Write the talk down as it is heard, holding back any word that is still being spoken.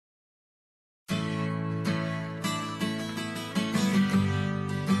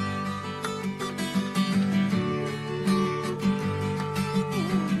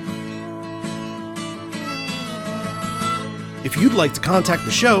If you'd like to contact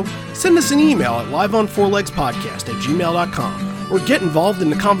the show, send us an email at liveonfourlegspodcast@gmail.com or get involved in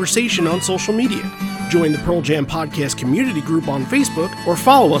the conversation on social media. Join the Pearl Jam Podcast community group on Facebook or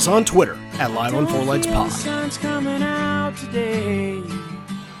follow us on Twitter at liveonfourlegspod.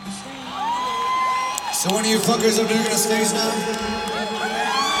 So one of you fuckers up there gonna stage now?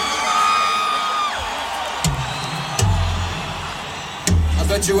 I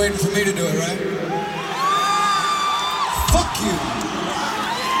bet you're waiting for me to do it, right? Fuck you!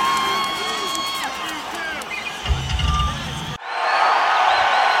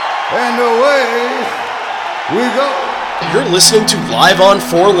 And away we go. You're listening to Live on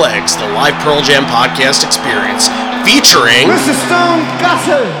Four Legs, the live Pearl Jam podcast experience, featuring Mr. Stone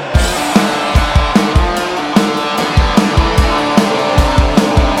Gossard.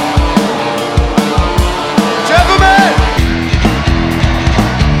 Gentlemen!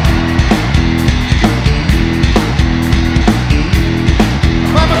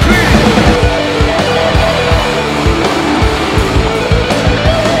 Mama Queen!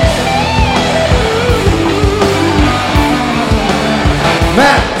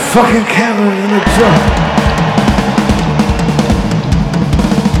 Matt fucking Cameron in the drum.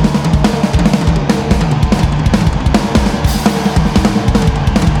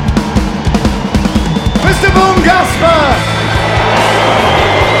 Mr. Boom Gasper.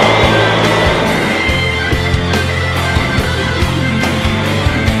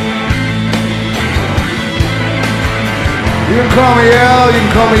 You can call me Al, you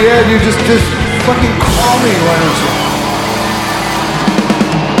can call me Ed, you just fucking call me, why don't you?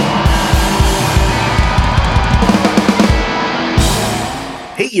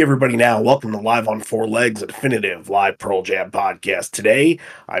 Hey everybody now, welcome to Live on Four Legs, a definitive live Pearl Jam podcast. Today,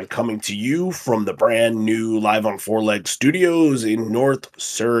 I'm coming to you from the brand new Live on Four Legs studios in North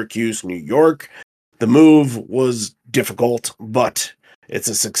Syracuse, New York. The move was difficult, but it's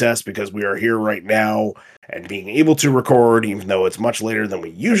a success because we are here right now and being able to record, even though it's much later than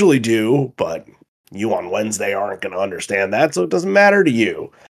we usually do, but you on Wednesday aren't going to understand that, so it doesn't matter to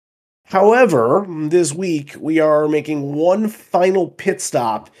you. However, this week we are making one final pit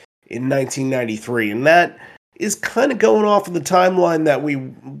stop in 1993, and that is kind of going off of the timeline that we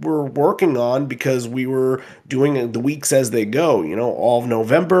were working on because we were doing the weeks as they go, you know, all of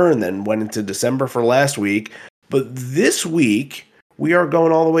November and then went into December for last week. But this week, we are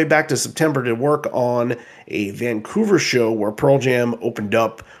going all the way back to September to work on a Vancouver show where Pearl Jam opened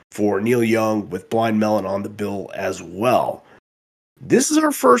up for Neil Young with Blind Melon on the bill as well. This is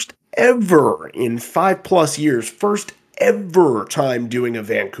our first ever in 5+ years, first ever time doing a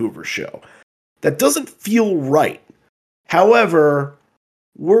Vancouver show. That doesn't feel right. However,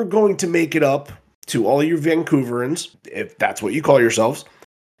 we're going to make it up to all you Vancouverans, if that's what you call yourselves,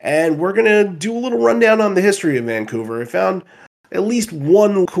 and we're going to do a little rundown on the history of Vancouver. I found at least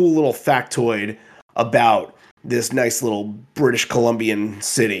one cool little factoid about this nice little British Columbian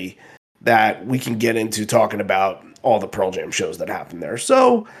city that we can get into talking about all the Pearl Jam shows that happened there.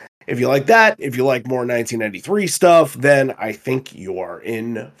 So, if you like that, if you like more 1993 stuff, then I think you are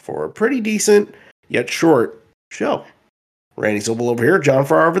in for a pretty decent, yet short show. Randy Sobel over here, John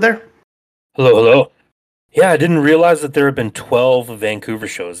Farrar over there. Hello. Yeah, I didn't realize that there have been 12 Vancouver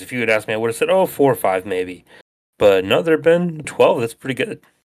shows. If you had asked me, I would have said, 4 or 5 maybe. But no, there have been 12. That's pretty good.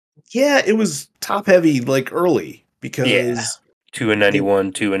 Yeah, it was top-heavy, like, early, because... Yeah. 2 in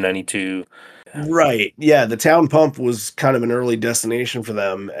 91, 2 in 92... Right. Yeah, the Town Pump was kind of an early destination for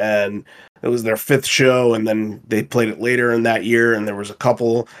them, and it was their 5th show, and then they played it later in that year, and there was a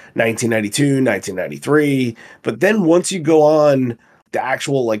couple, 1992, 1993, but then once you go on the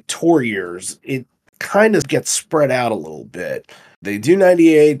actual, like, tour years, it kind of gets spread out a little bit. They do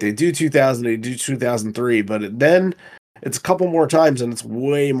 98, they do 2000, they do 2003, but then it's a couple more times, and it's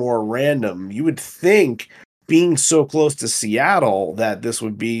way more random. You would think, being so close to Seattle, that this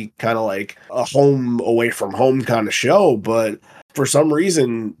would be kind of like a home away from home kind of show, but for some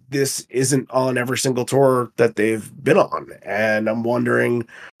reason this isn't on every single tour that they've been on, and I'm wondering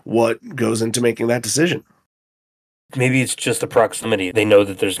what goes into making that decision. Maybe it's just the proximity. They know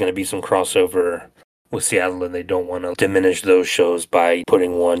that there's going to be some crossover with Seattle, and they don't want to diminish those shows by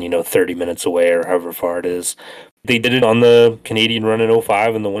putting one, 30 minutes away or however far it is. They did it on the Canadian run in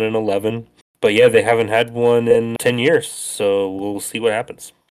 05 and the one in 11. But yeah, they haven't had one in 10 years, so we'll see what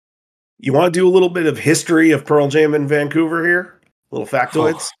happens. You want to do a little bit of history of Pearl Jam in Vancouver here? Little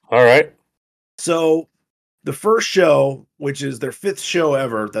factoids? Oh, all right. So, the first show, which is their 5th show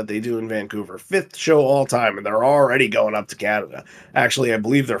ever that they do in Vancouver, 5th show all time, and they're already going up to Canada. Actually, I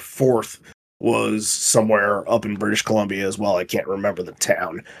believe their 4th was somewhere up in British Columbia as well. I can't remember the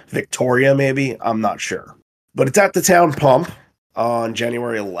town. Victoria, maybe? I'm not sure. But it's at the town pump on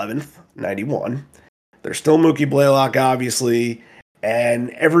January 11th, 91. There's still Mookie Blaylock, obviously, and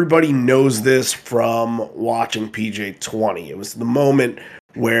everybody knows this from watching PJ 20. It was the moment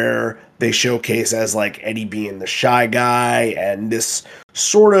where they showcase as like Eddie being the shy guy and this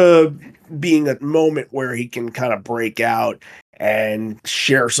sort of being a moment where he can kind of break out and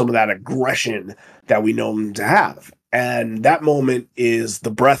share some of that aggression that we know him to have. And that moment is the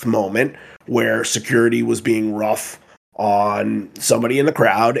breath moment where security was being rough on somebody in the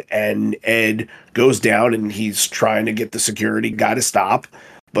crowd, and Ed goes down and he's trying to get the security guy to stop,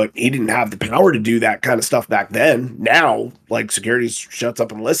 but he didn't have the power to do that kind of stuff back then. Now, like, security shuts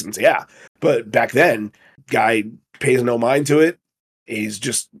up and listens, yeah. But back then, guy pays no mind to it. He's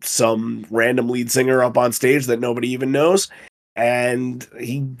just some random lead singer up on stage that nobody even knows. And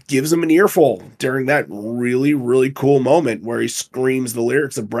he gives him an earful during that really, really cool moment where he screams the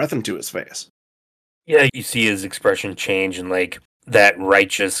lyrics of Breath into his face. Yeah, you see his expression change and like that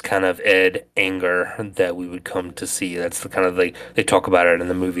righteous kind of Ed anger that we would come to see. That's the kind of like they talk about it in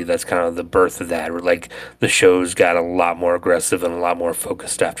the movie. That's kind of the birth of that. Where like the shows got a lot more aggressive and a lot more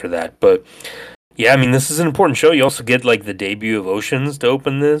focused after that. But yeah, I mean, this is an important show. You also get like the debut of Oceans to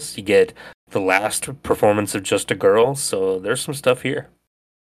open this. You get the last performance of Just a Girl. So there's some stuff here.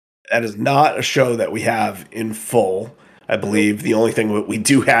 That is not a show that we have in full. I believe the only thing that we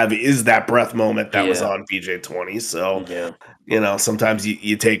do have is that breath moment that was on PJ 20. So, sometimes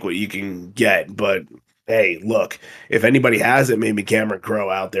you take what you can get. But hey, look, if anybody has it, maybe Cameron Crowe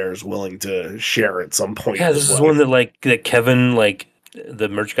out there is willing to share at some point. Yeah, this is one that Kevin, like, the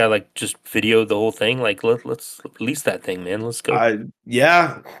merch guy, like, just videoed the whole thing. Like, let's release that thing, man. Let's go.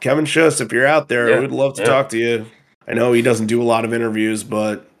 Yeah, Kevin Schuss, if you're out there, we'd love to talk to you. I know he doesn't do a lot of interviews,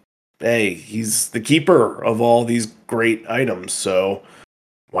 but hey, he's the keeper of all these great items, so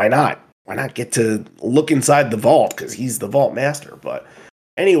why not? Why not get to look inside the vault, because he's the vault master. But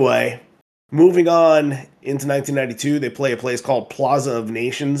anyway, moving on into 1992, they play a place called Plaza of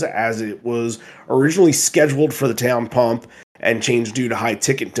Nations, as it was originally scheduled for the town pump and changed due to high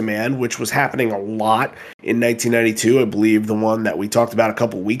ticket demand, which was happening a lot in 1992. I believe the one that we talked about a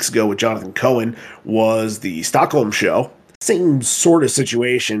couple weeks ago with Jonathan Cohen was the Stockholm show. Same sort of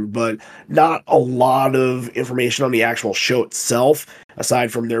situation, but not a lot of information on the actual show itself,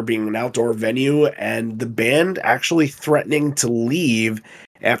 aside from there being an outdoor venue and the band actually threatening to leave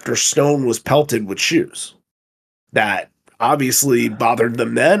after Stone was pelted with shoes. That obviously bothered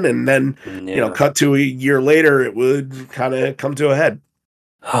them then, and then, cut to a year later, it would kind of come to a head.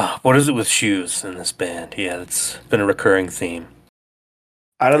 What is it with shoes in this band? Yeah, that's been a recurring theme.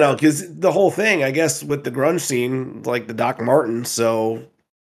 I don't know, because the whole thing, I guess, with the grunge scene, like the Doc Martens, so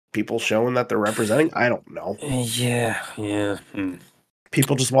people showing that they're representing, I don't know. Yeah.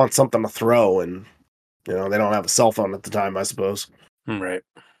 People just want something to throw, and, they don't have a cell phone at the time, I suppose. Right.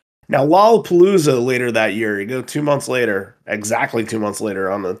 Now, Lollapalooza later that year, you go 2 months later, exactly 2 months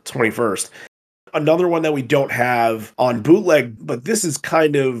later on the 21st. Another one that we don't have on bootleg, but this is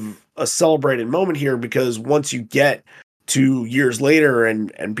kind of a celebrated moment here, because once you get 2 years later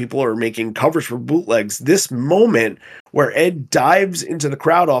and people are making covers for bootlegs, this moment where Ed dives into the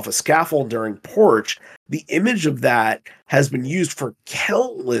crowd off a scaffold during Porch, the image of that has been used for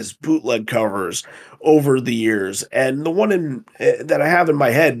countless bootleg covers over the years. And the one that I have in my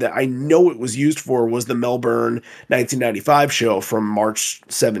head that I know it was used for was the Melbourne 1995 show from March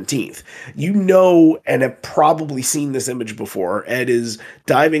 17th. And have probably seen this image before. Ed is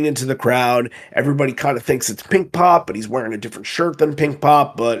diving into the crowd. Everybody kind of thinks it's Pink Pop, but he's wearing a different shirt than Pink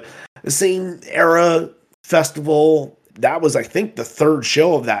Pop, but the same era festival. That was, I think, the third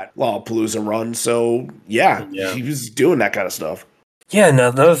show of that Lollapalooza run. So, yeah, he was doing that kind of stuff. Yeah, and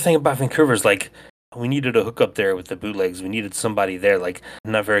another thing about Vancouver is, like, we needed a hook up there with the bootlegs. We needed somebody there, like,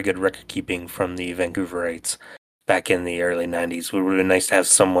 not very good record keeping from the Vancouverites back in the early 90s. It would have been nice to have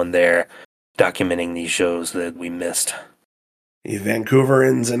someone there documenting these shows that we missed. You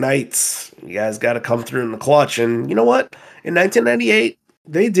Vancouverans and Knights, you guys got to come through in the clutch. And you know what? In 1998,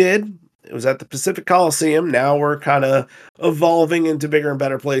 they did. It was at the Pacific Coliseum. Now we're kind of evolving into bigger and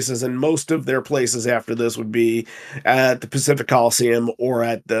better places, and most of their places after this would be at the Pacific Coliseum or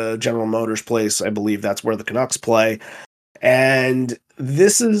at the General Motors place. I believe that's where the Canucks play. And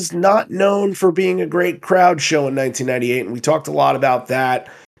this is not known for being a great crowd show in 1998, and we talked a lot about that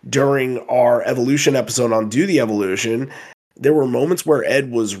during our Evolution episode on Do the Evolution. There were moments where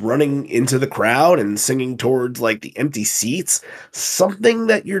Ed was running into the crowd and singing towards like the empty seats, something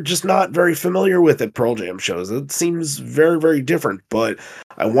that you're just not very familiar with at Pearl Jam shows. It seems very, very different, but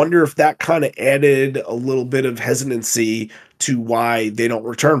I wonder if that kind of added a little bit of hesitancy to why they don't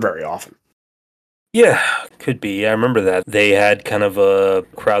return very often. Yeah, could be. I remember that. They had kind of a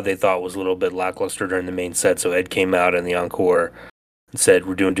crowd they thought was a little bit lackluster during the main set, so Ed came out in the encore and said,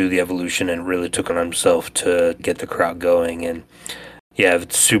 "We're doing Do the Evolution," and really took it on himself to get the crowd going. And yeah,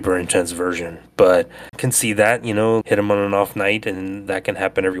 it's a super intense version, but I can see that, hit him on an off night, and that can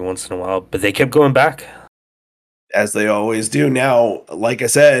happen every once in a while. But they kept going back. As they always do. Now, like I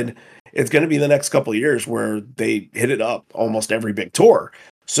said, it's going to be the next couple of years where they hit it up almost every big tour.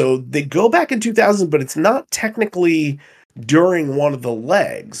 So they go back in 2000, but it's not technically during one of the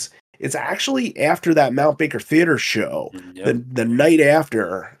legs. It's actually after that Mount Baker Theater show, Yep. the night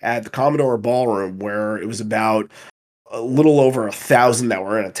after at the Commodore Ballroom, where it was about a little over 1,000 that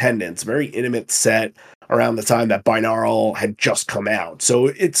were in attendance. Very intimate set around the time that Binaural had just come out. So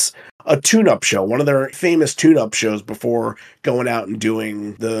it's a tune-up show, one of their famous tune-up shows before going out and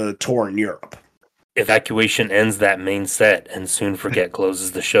doing the tour in Europe. Evacuation ends that main set, and Soon Forget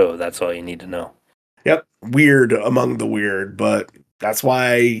closes the show. That's all you need to know. Yep, weird among the weird, but that's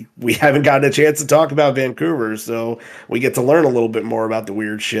why we haven't gotten a chance to talk about Vancouver, so we get to learn a little bit more about the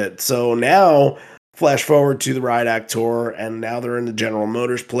weird shit. So now, flash forward to the Riot Act tour, and now they're in the General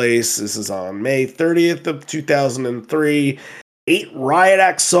Motors place. This is on May 30th of 2003. 8 Riot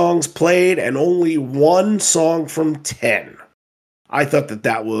Act songs played, and only one song from 10. I thought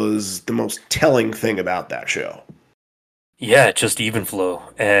that was the most telling thing about that show. Yeah, just even flow.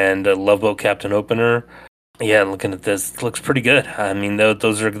 And Love Boat Captain Opener. Yeah, looking at this, it looks pretty good. I mean,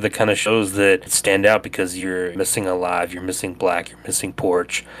 those are the kind of shows that stand out because you're missing Alive, you're missing Black, you're missing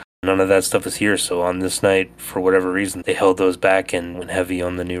Porch. None of that stuff is here. So on this night, for whatever reason, they held those back and went heavy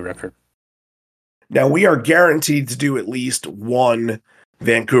on the new record. Now, we are guaranteed to do at least one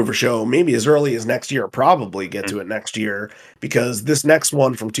Vancouver show, maybe as early as next year, probably get to it next year, because this next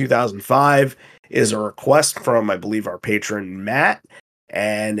one from 2005 is a request from, I believe, our patron Matt.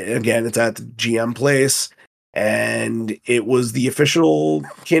 And again, it's at the GM place. And it was the official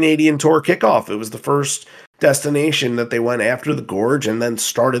Canadian tour kickoff. It was the first destination that they went after the gorge and then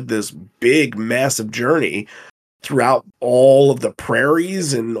started this big, massive journey throughout all of the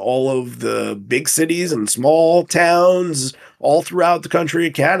prairies and all of the big cities and small towns all throughout the country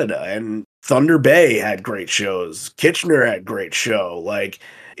of Canada. And Thunder Bay had great shows. Kitchener had great show. Like,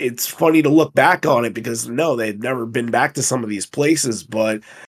 it's funny to look back on it because no, they'd never been back to some of these places, but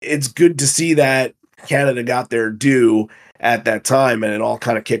it's good to see that Canada got their due at that time and it all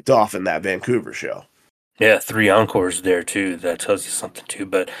kind of kicked off in that Vancouver show. Yeah, 3 encores there too. That tells you something too.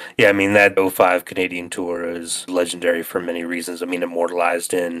 But yeah, I mean, that '05 Canadian tour is legendary for many reasons. I mean,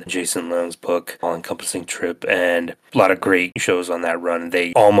 immortalized in Jason Leung's book, All Encompassing Trip, and a lot of great shows on that run.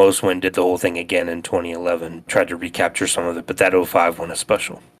 They almost went and did the whole thing again in 2011, tried to recapture some of it, but that '05 one is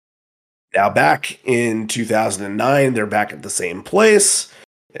special. Now, back in 2009, they're back at the same place.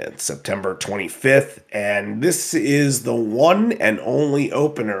 It's September 25th, and this is the one and only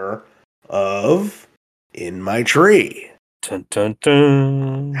opener of In My Tree. Dun, dun,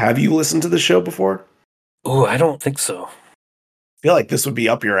 dun. Have you listened to the show before? Oh, I don't think so. I feel like this would be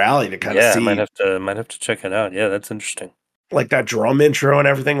up your alley to kind of see. I might have to check it out. Yeah, that's interesting. Like that drum intro and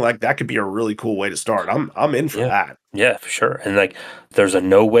everything. Like that could be a really cool way to start. I'm in for that. Yeah, for sure. And like, there's a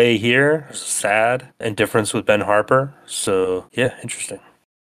No Way here. There's a Sad Indifference with Ben Harper. So yeah, interesting.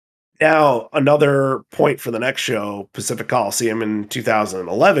 Now, another point for the next show, Pacific Coliseum in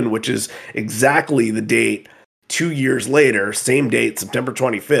 2011, which is exactly the date 2 years later, same date, September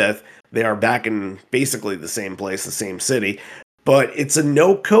 25th. They are back in basically the same place, the same city, but it's a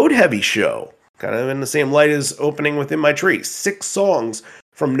no code heavy show, kind of in the same light as opening Within My Tree. 6 songs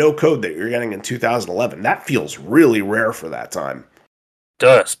from No Code that you're getting in 2011. That feels really rare for that time.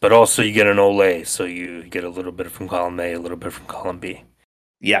 Does, but also you get an Olay, so you get a little bit from column A, a little bit from column B.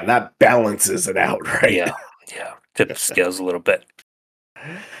 Yeah, that balances it out, right? Yeah. Tip scales a little bit.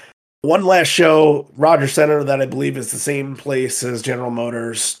 One last show, Rogers Center, that I believe is the same place as General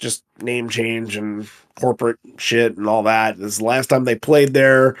Motors, just name change and corporate shit and all that. This is the last time they played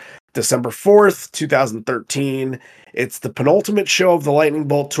there, December 4th, 2013. It's the penultimate show of the Lightning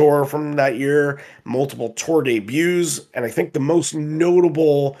Bolt tour from that year, multiple tour debuts, and I think the most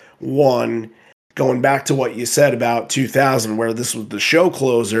notable one, going back to what you said about 2000, where this was the show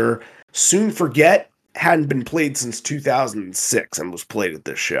closer, Soon Forget hadn't been played since 2006 and was played at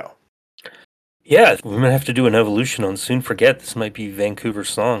this show. Yeah, we might have to do an evolution on Soon Forget. This might be Vancouver's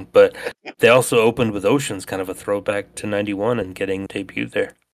song, but they also opened with Oceans, kind of a throwback to 91 and getting debuted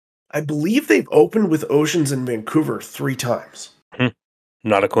there. I believe they've opened with Oceans in Vancouver 3 times.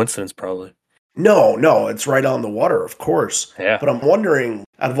 Not a coincidence, probably. No, it's right on the water, of course. Yeah. But I'm wondering,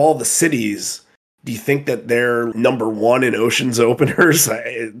 out of all the cities Do you think that they're number one in Ocean's openers?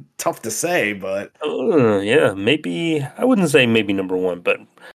 Tough to say, but Yeah, maybe, I wouldn't say maybe number one, but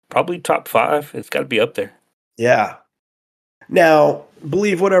probably top five. It's got to be up there. yeah. Now,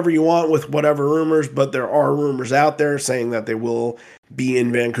 believe whatever you want with whatever rumors, but there are rumors out there saying that they will be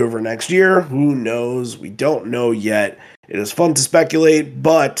in Vancouver next year. Who knows? We don't know yet. It is fun to speculate,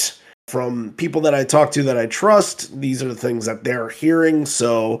 but from people that I talk to that I trust, these are the things that they're hearing.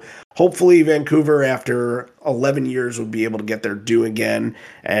 So hopefully, Vancouver, after 11 years, would be able to get their due again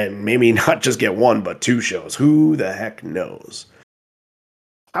and maybe not just get one, but two shows. Who the heck knows?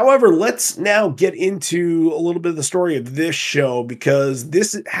 However, let's now get into a little bit of the story of this show because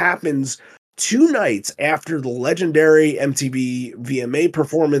this happens 2 nights after the legendary MTV VMA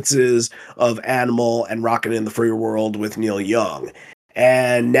performances of Animal and Rockin' in the Free World with Neil Young.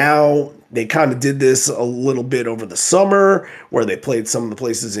 And now they kind of did this a little bit over the summer where they played some of the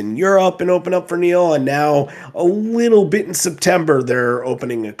places in Europe and opened up for Neil. And now a little bit in September, they're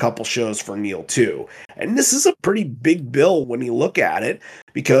opening a couple shows for Neil too. And this is a pretty big bill when you look at it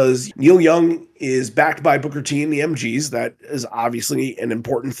because Neil Young is backed by Booker T and the MGs. That is obviously an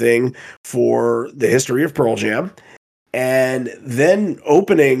important thing for the history of Pearl Jam. And then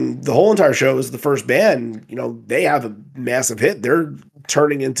opening the whole entire show as the first band, they have a massive hit. They're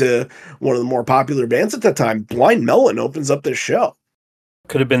turning into one of the more popular bands at that time. Blind Melon opens up this show.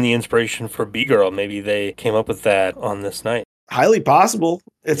 Could have been the inspiration for B-Girl. Maybe they came up with that on this night. Highly possible.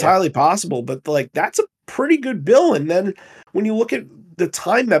 It's highly possible, but that's a pretty good bill. And then when you look at the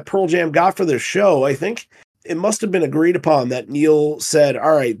time that Pearl Jam got for this show, I think it must have been agreed upon that Neil said,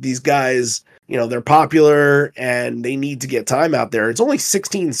 all right, these guys, they're popular and they need to get time out there. It's only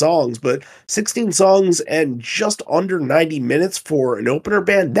 16 songs, but 16 songs and just under 90 minutes for an opener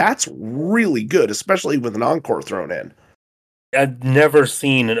band, that's really good, especially with an encore thrown in. I've never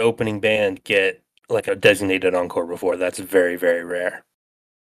seen an opening band get like a designated encore before. That's very, very rare.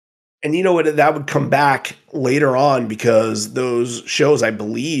 And you know what? That would come back later on because those shows, I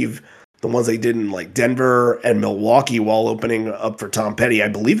believe, the ones they did in like Denver and Milwaukee while opening up for Tom Petty, I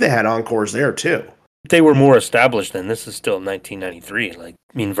believe they had encores there too. They were more established then. This is still 1993.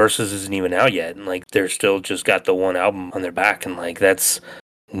 Versus isn't even out yet. And they're still just got the one album on their back. And that's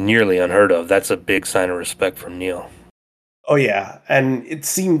nearly unheard of. That's a big sign of respect from Neil. Oh, yeah. And it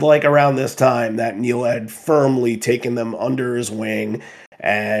seemed like around this time that Neil had firmly taken them under his wing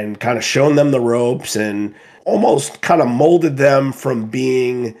and kind of shown them the ropes and almost kind of molded them from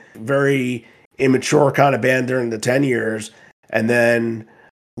being very immature kind of band during the 10 years. And then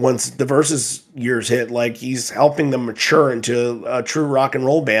once the Versus years hit, he's helping them mature into a true rock and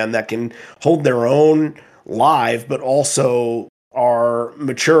roll band that can hold their own live, but also are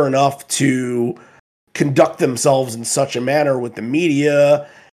mature enough to conduct themselves in such a manner with the media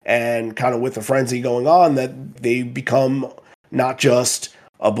and kind of with the frenzy going on that they become not just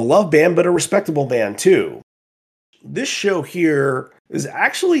a beloved band, but a respectable band too. This show here is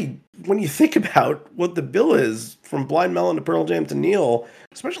actually, when you think about what the bill is from Blind Melon to Pearl Jam to Neil,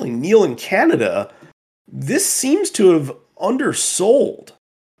 especially Neil in Canada, this seems to have undersold.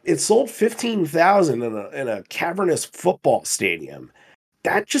 It sold 15,000 in a cavernous football stadium.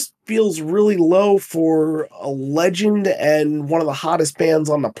 That just feels really low for a legend and one of the hottest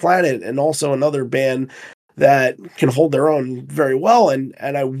bands on the planet, and also another band that can hold their own very well. And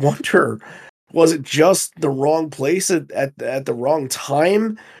I wonder, was it just the wrong place at the wrong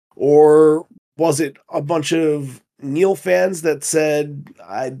time? Or was it a bunch of Neil fans that said,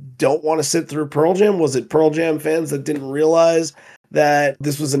 I don't want to sit through Pearl Jam? Was it Pearl Jam fans that didn't realize that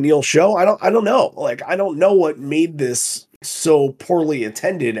this was a Neil show? I don't know. I don't know what made this so poorly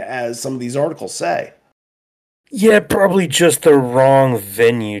attended as some of these articles say. Yeah, probably just the wrong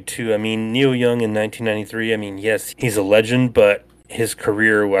venue, too. Neil Young in 1993, yes, he's a legend, but his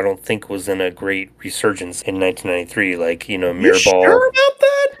career, I don't think, was in a great resurgence in 1993. Mirrorball. You sure about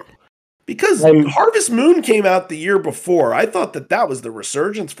that? Because Harvest Moon came out the year before. I thought that was the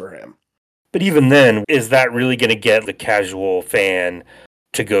resurgence for him. But even then, is that really going to get the casual fan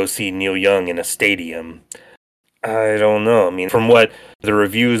to go see Neil Young in a stadium? I don't know. From what the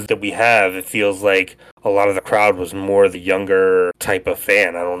reviews that we have, it feels like a lot of the crowd was more the younger type of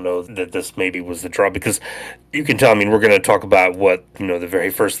fan. I don't know that this maybe was the draw, because you can tell, we're going to talk about what, the very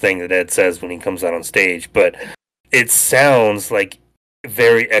first thing that Ed says when he comes out on stage, but it sounds like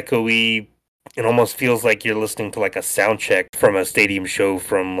very echoey. It almost feels like you're listening to a sound check from a stadium show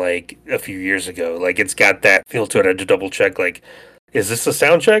from a few years ago. It's got that feel to it. I had to double check, is this a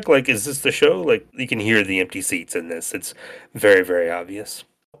sound check? Is this the show? You can hear the empty seats in this. It's very, very obvious.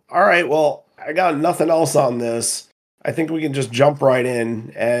 All right, well, I got nothing else on this. I think we can just jump right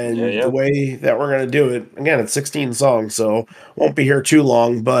in, and the Yeah. way that we're going to do it, again, it's 16 songs, so won't be here too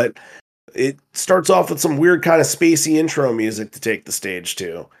long, but it starts off with some weird kind of spacey intro music to take the stage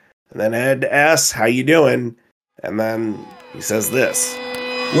to. And then Ed asks, "How you doing?" And then he says this.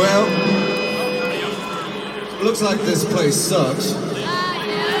 Well, looks like this place sucks.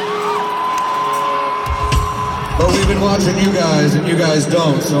 But we've been watching you guys, and you guys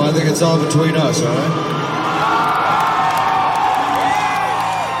don't, so I think it's all between us, alright?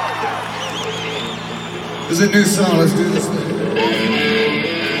 This is a new song, let's do this thing.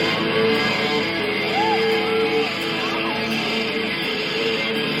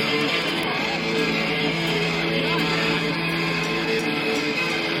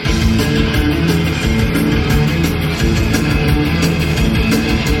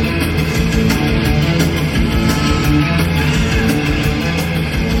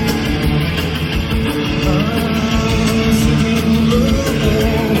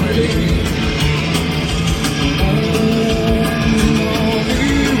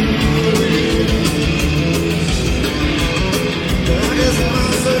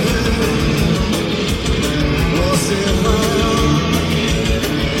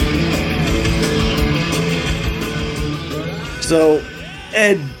 So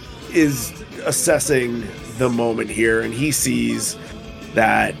Ed is assessing the moment here, and he sees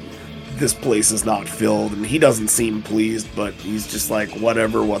that this place is not filled, and he doesn't seem pleased, but he's just like,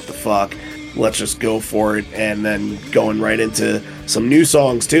 whatever, what the fuck, let's just go for it. And then going right into some new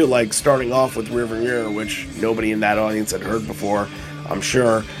songs too, like starting off with River Mirror, which nobody in that audience had heard before, I'm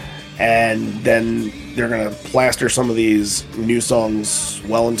sure. And then they're gonna plaster some of these new songs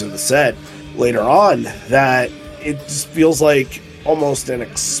well into the set later on, that it just feels like almost an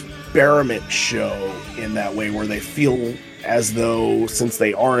experiment show in that way, where they feel as though, since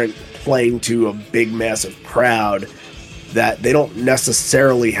they aren't playing to a big massive crowd, that they don't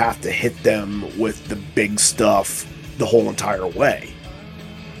necessarily have to hit them with the big stuff the whole entire way.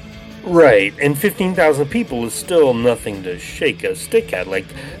 Right, and 15,000 people is still nothing to shake a stick at. Like,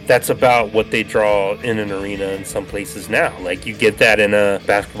 that's about what they draw in an arena in some places now. Like, you get that in a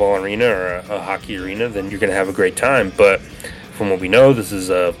basketball arena or a hockey arena, then you're going to have a great time. But from what we know, this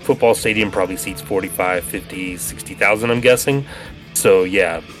is a football stadium, probably seats 45, 50, 60,000, I'm guessing. So,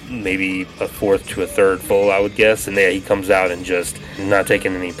 yeah, maybe a fourth to a third full, I would guess. And there he comes out and just not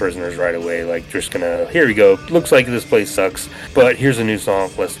taking any prisoners right away. Like, just gonna, here we go. Looks like this place sucks, but here's a new song.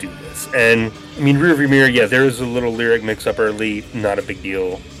 Let's do this. And, I mean, Rearview Mirror, yeah, there is a little lyric mix-up early. Not a big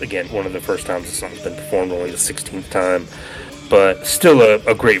deal. Again, one of the first times the song's been performed, only the 16th time. But still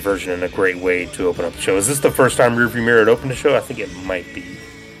a great version and a great way to open up the show. Is this the first time Rearview Mirror had opened the show? I think it might be.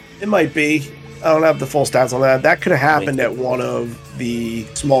 It might be. I don't have the full stats on that. That could have happened at one of the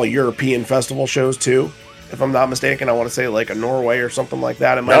small European festival shows too, if I'm not mistaken. I want to say like a Norway or something like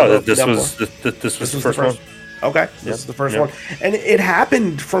that. It might No, this was the first one. Okay, this is the first one. And it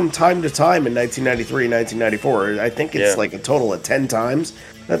happened from time to time in 1993 and 1994. I think it's like a total of 10 times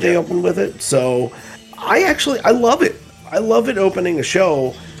that they opened with it. So I love it. I love it opening a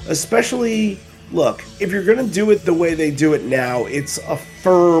show, especially... Look, if you're going to do it the way they do it now, it's a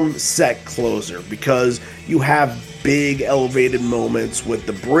firm set closer, because you have big elevated moments with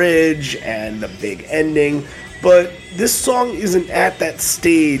the bridge and the big ending, but this song isn't at that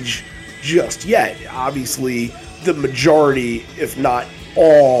stage just yet. Obviously, the majority, if not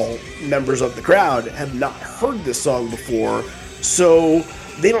all members of the crowd, have not heard this song before, so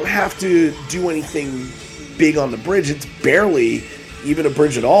they don't have to do anything big on the bridge. It's barely even a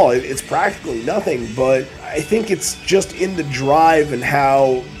bridge at all. It's practically nothing, but I think it's just in the drive and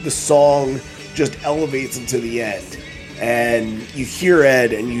how the song just elevates into the end. And you hear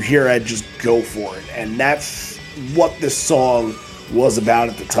Ed, and you hear Ed just go for it. And that's what this song was about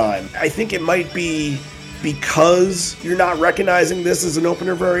at the time. I think it might be because you're not recognizing this as an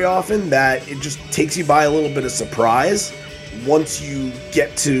opener very often, that it just takes you by a little bit of surprise. Once you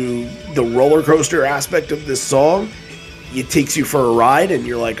get to the roller coaster aspect of this song, it takes you for a ride, and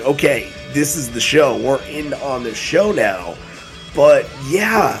you're like, okay, this is the show. We're in on the show now. But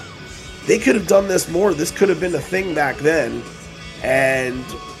yeah, they could have done this more. This could have been a thing back then, and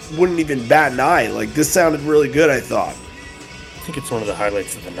wouldn't even bat an eye. Like, this sounded really good, I thought. I think it's one of the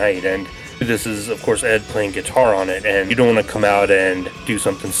highlights of the night, and this is, of course, Ed playing guitar on it, and you don't want to come out and do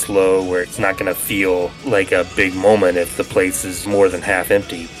something slow where it's not going to feel like a big moment if the place is more than half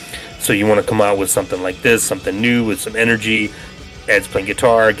empty. So you want to come out with something like this, something new with some energy. Ed's playing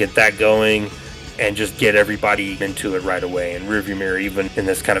guitar, get that going, and just get everybody into it right away. And Rearview Mirror, even in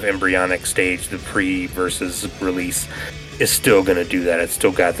this kind of embryonic stage, the pre versus release, is still going to do that. It's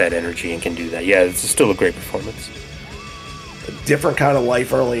still got that energy and can do that. Yeah, it's still a great performance. a different kind of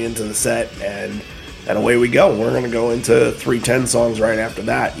life early into the set, and away we go. We're going to go into 310 songs right after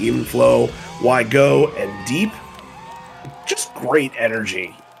that. Even Flow, Why Go, and Deep. Just great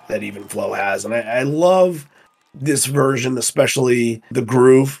energy that Even Flow has. And I love this version, especially the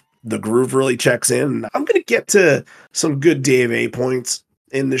groove. The groove really checks in. I'm going to get to some good Dave A points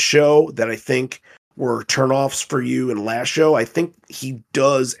in the show that I think were turnoffs for you in last show. I think he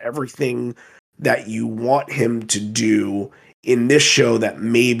does everything that you want him to do in this show that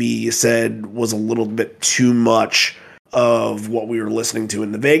maybe you said was a little bit too much of what we were listening to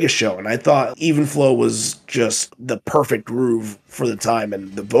in the Vegas show. And I thought Even Flow was just the perfect groove for the time,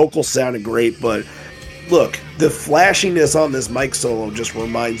 and the vocals sounded great. But look, the flashiness on this mic solo just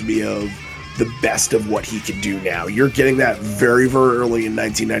reminds me of the best of what he can do now. You're getting that very, very early in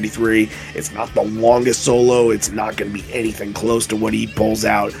 1993. It's not the longest solo. It's not going to be anything close to what he pulls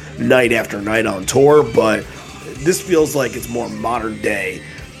out night after night on tour, but this feels like it's more modern day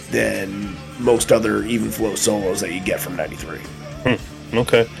than most other Even Flow solos that you get from 93.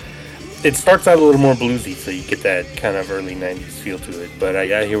 Okay. It starts out a little more bluesy, so you get that kind of early 90s feel to it, but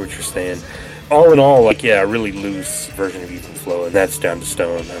I hear what you're saying. All in all, like, yeah, a really loose version of Even Flow, and that's down to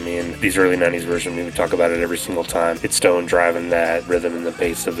Stone. I mean, these early 90s versions, we talk about it every single time. It's Stone driving that rhythm and the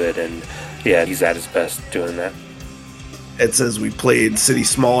pace of it, and yeah, he's at his best doing that. It says we played City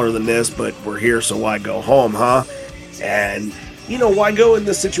Smaller Than This, but we're here, so why go home, huh? And, you know, why go in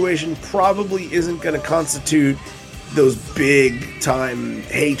this situation probably isn't going to constitute those big time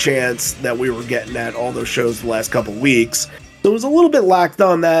hey chants that we were getting at all those shows the last couple weeks. So it was a little bit lacked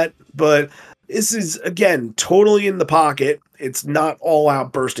on that, but this is, again, totally in the pocket. It's not all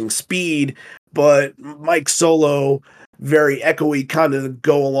out bursting speed, but Mike solo, very echoey, kind of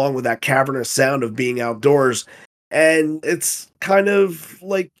go along with that cavernous sound of being outdoors. And it's kind of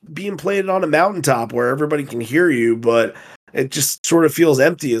like being played on a mountaintop where everybody can hear you, but it just sort of feels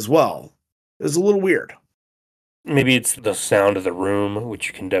empty as well. It was a little weird. Maybe it's the sound of the room, which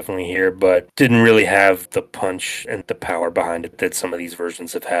you can definitely hear, but didn't really have the punch and the power behind it that some of these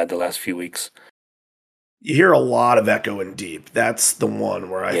versions have had the last few weeks. You hear a lot of echo and deep. That's the one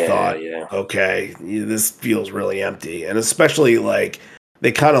where I thought, yeah. okay, this feels really empty. And especially like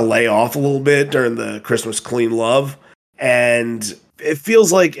they kind of lay off a little bit during the Christmas Clean Love. And it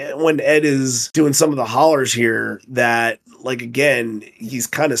feels like when Ed is doing some of the hollers here that, like, again, he's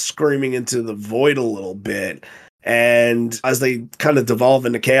kind of screaming into the void a little bit. And as they kind of devolve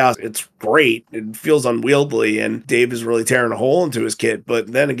into chaos, it's great. It feels unwieldy, and Dave is really tearing a hole into his kit.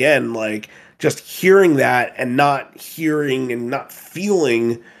 But then again, like, just hearing that and not hearing and not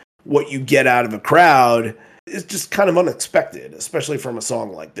feeling what you get out of a crowd is just kind of unexpected, especially from a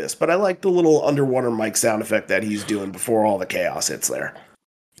song like this. But I like the little underwater mic sound effect that he's doing before all the chaos hits there.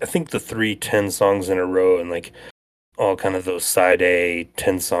 I think the 310 songs in a row and like all kind of those side A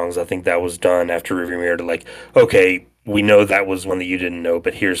 10 songs, I think that was done after Rearview Mirror to like, okay, we know that was one that you didn't know,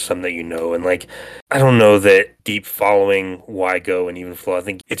 but here's some that you know. And like, I don't know that deep following Why Go and Even Flow. I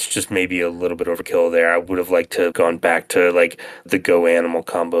think it's just maybe a little bit overkill there. I would have liked to have gone back to like the Go Animal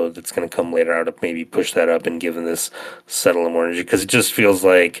combo that's going to come later. I would have maybe pushed that up and given this settle more energy because it just feels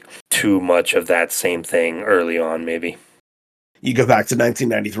like too much of that same thing early on, maybe. You go back to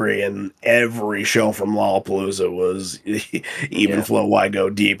 1993 and every show from Lollapalooza was Even Flow, Why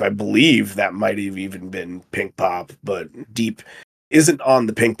Go, Deep. I believe that might have even been Pink Pop, but Deep isn't on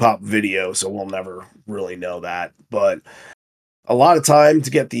the Pink Pop video, so we'll never really know that. But a lot of time to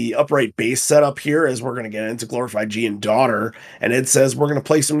get the upright bass set up here as we're going to get into Glorified G and Daughter. And Ed says we're going to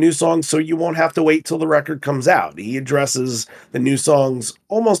play some new songs so you won't have to wait till the record comes out. He addresses the new songs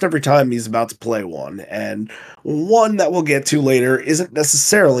almost every time he's about to play one. And one that we'll get to later isn't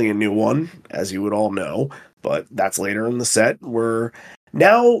necessarily a new one, as you would all know, but that's later in the set. We're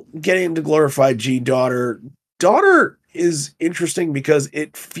now getting into Glorified G, Daughter. Daughter is interesting because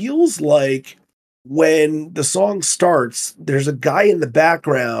it feels like when the song starts, there's a guy in the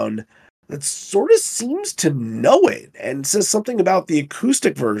background that sort of seems to know it and says something about the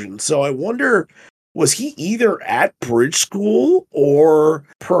acoustic version. So I wonder, was he either at bridge school or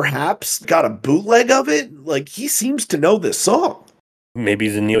perhaps got a bootleg of it? Like, he seems to know this song. Maybe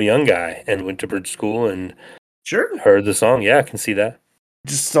he's a Neil Young guy and went to bridge school and Sure. heard the song. Yeah, I can see that.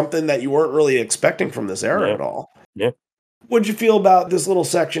 Just something that you weren't really expecting from this era at all. Yeah. What'd you feel about this little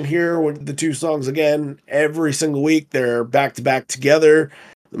section here with the two songs again? Every single week, they're back to back together.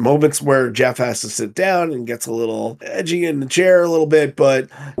 The moments where Jeff has to sit down and gets a little edgy in the chair a little bit, but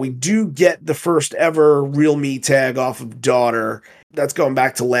we do get the first ever Real Me tag off of Daughter. that's going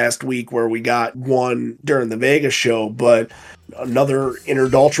back to last week where we got one during the Vegas show, but another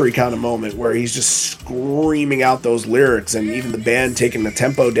introductory kind of moment where he's just screaming out those lyrics, and even the band taking the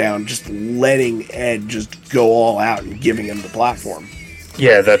tempo down, just letting Ed just go all out and giving him the platform.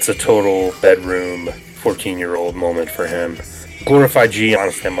 Yeah, that's a total bedroom 14-year-old moment for him. Glorified G,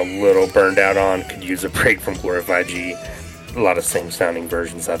 honestly, I'm a little burned out on. Could use a break from Glorified G. A lot of same-sounding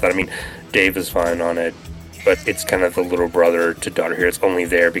versions, I thought. I mean, Dave is fine on it, but it's kind of the little brother to daughter here. It's only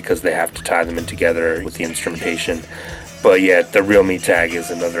there because they have to tie them in together with the instrumentation. But yeah, the Real Me tag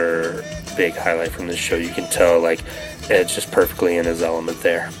is another big highlight from this show. You can tell, like, Ed's just perfectly in his element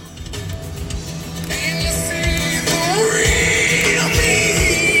there.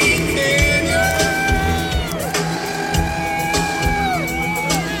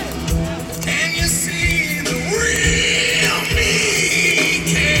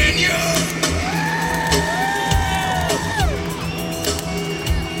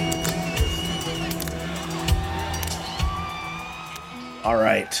 All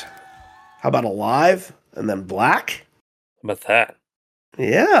right. How about Alive and then Black? How about that?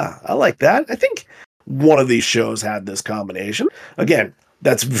 Yeah, I like that. I think one of these shows had this combination. Again,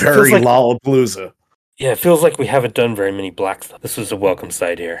 that's very like, Lollapalooza. Yeah, it feels like we haven't done very many Black stuff. This was a welcome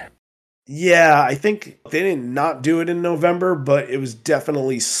sight here. Yeah, I think they did not do it in November, but it was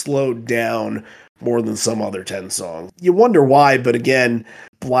definitely slowed down more than some other 10 songs. You wonder why, but again,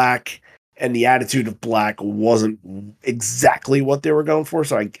 Black and the attitude of Black wasn't exactly what they were going for,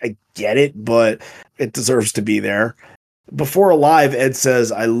 so I get it, but it deserves to be there. Before Alive, Ed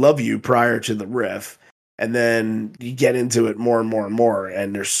says, "I love you" prior to the riff, and then you get into it more and more and more,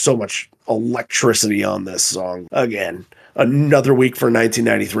 and there's so much electricity on this song. Again, another week for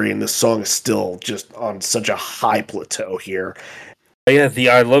 1993, and this song is still just on such a high plateau here. Yeah, the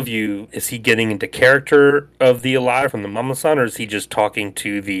 "I love you," is he getting into character of the Alive from the Mama-san, or is he just talking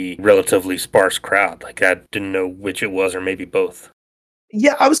to the relatively sparse crowd? Like, I didn't know which it was, or maybe both.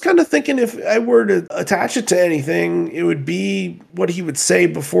 Yeah, I was kind of thinking if I were to attach it to anything, it would be what he would say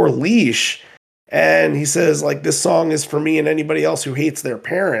before Leash. And he says, like, this song is for me and anybody else who hates their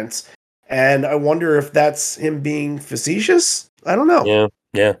parents. And I wonder if that's him being facetious. I don't know.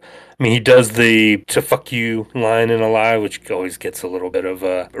 Yeah. I mean, he does the "to fuck you" line in Alive, which always gets a little bit of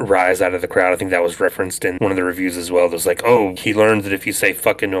a rise out of the crowd. I think that was referenced in one of the reviews as well. There's like, oh, he learned that if you say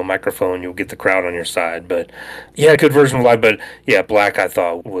 "fuck" into a microphone, you'll get the crowd on your side. But yeah, good version of Alive. But yeah, Black I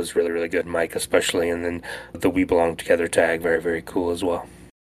thought was really, really good. Mike especially. And then the "We Belong Together" tag, very, very cool as well.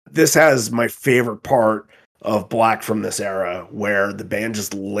 This has my favorite part of Black from this era, where the band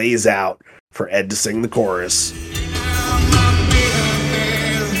just lays out for Ed to sing the chorus.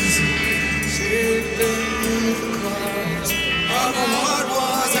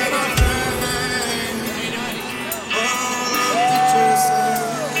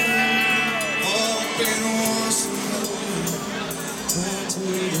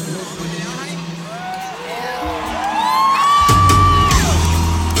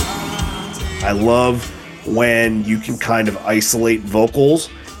 I love when you can kind of isolate vocals.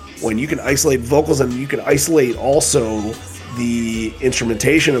 When you can isolate vocals and you can isolate also the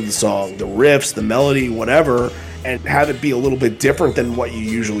instrumentation of the song, the riffs, the melody, whatever, and have it be a little bit different than what you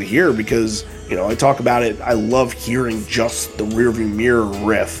usually hear because, you know, I talk about it, I love hearing just the rearview mirror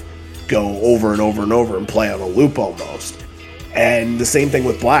riff go over and over and over and play on a loop almost. And the same thing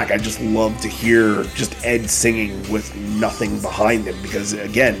with Black. I just love to hear just Ed singing with nothing behind him because,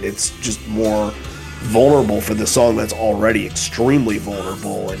 again, it's just more vulnerable for the song that's already extremely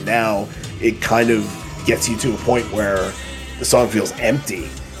vulnerable. And now it kind of gets you to a point where the song feels empty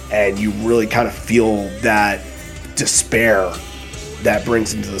and you really kind of feel that despair that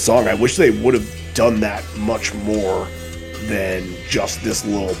brings into the song. I wish they would have done that much more than just this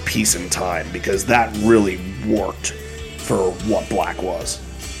little piece in time because that really worked for what Black was.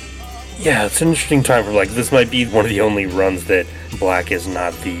 Yeah, it's an interesting time for, like, this might be one of the only runs that Black is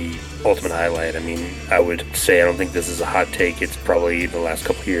not the ultimate highlight. I mean, I would say I don't think this is a hot take. It's probably the last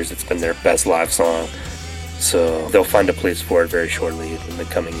couple of years it's been their best live song. So they'll find a place for it very shortly in the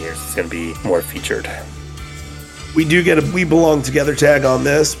coming years. It's going to be more featured. We do get a "We Belong Together" tag on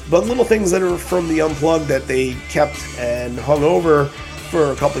this, but little things that are from the Unplugged that they kept and hung over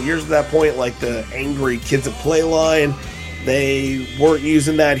for a couple of years at that point, like the "Angry Kids at Play" line. They weren't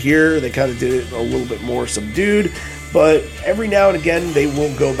using that here. They kind of did it a little bit more subdued, but every now and again they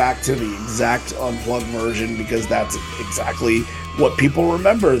will go back to the exact Unplugged version because that's exactly what people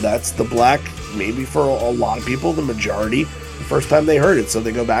remember. That's the Black, maybe for a lot of people, the majority, the first time they heard it. So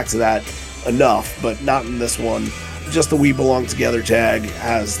they go back to that enough, but not in this one. Just the "We Belong Together" tag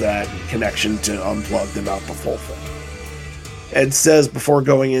has that connection to Unplugged and not the full thing. Ed says before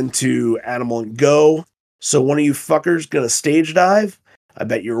going into Animal and Go, so one of you fuckers gonna stage dive? I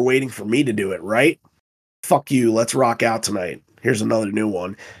bet you were waiting for me to do it, right? Fuck you, let's rock out tonight. Here's another new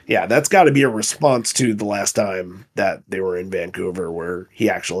one. Yeah, that's got to be a response to the last time that they were in Vancouver where he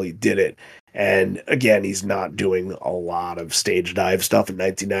actually did it. And again, he's not doing a lot of stage dive stuff in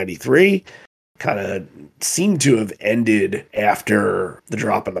 1993. Kind of seemed to have ended after the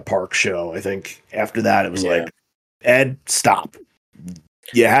Drop in the Park show. I think after that, it was like, Ed, stop.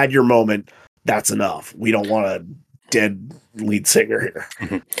 You had your moment. That's enough. We don't want a dead lead singer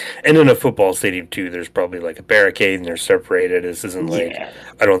here. And in a football stadium too, there's probably like a barricade and they're separated. This isn't like,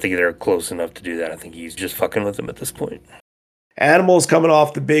 I don't think they're close enough to do that. I think he's just fucking with them at this point. Animals coming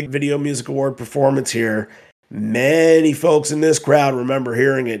off the big Video Music Award performance here. Many folks in this crowd remember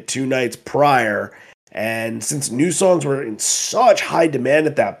hearing it 2 nights prior. And since new songs were in such high demand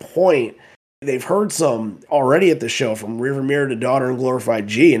at that point, they've heard some already at the show, from River Mirror to Daughter and Glorified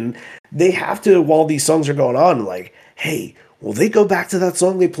G. And they have to, while these songs are going on, like, hey, will they go back to that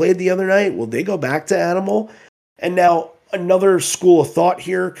song they played the other night? Will they go back to Animal? And now another school of thought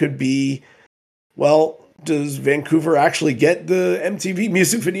here could be, well, does Vancouver actually get the MTV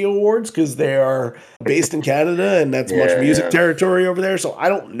Music Video Awards because they are based in Canada and that's much music territory over there? So I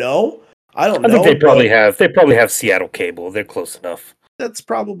don't know. I think they probably have. They probably have Seattle cable. They're close enough. That's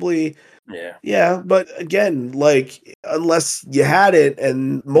probably. Yeah, but again, like, unless you had it,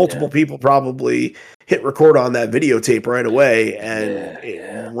 and multiple people probably hit record on that videotape right away and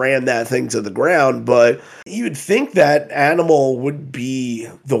it ran that thing to the ground. But you'd think that Animal would be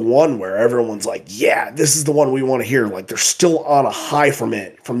the one where everyone's like, yeah, this is the one we want to hear. Like, they're still on a high from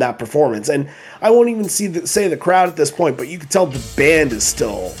that performance. And I won't even say the crowd at this point, but you can tell the band is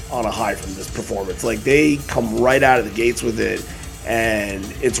still on a high from this performance. Like, they come right out of the gates with it. And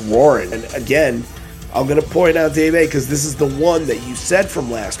it's roaring. And again, I'm going to point out Dave A, because this is the one that you said from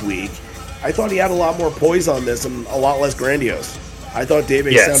last week. I thought he had a lot more poise on this and a lot less grandiose. I thought Dave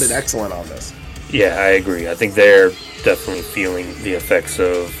A sounded excellent on this. Yeah, I agree. I think they're definitely feeling the effects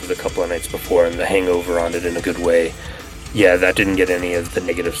of the couple of nights before and the hangover on it in a good way. Yeah, that didn't get any of the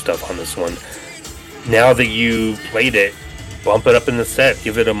negative stuff on this one. Now that you played it, bump it up in the set.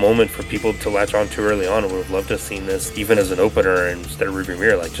 Give it a moment for people to latch on too early on. I would have loved to have seen this even as an opener instead of Rearview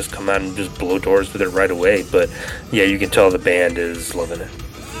Mirror. Like, just come out and just blow doors with it right away. But yeah, you can tell the band is loving it.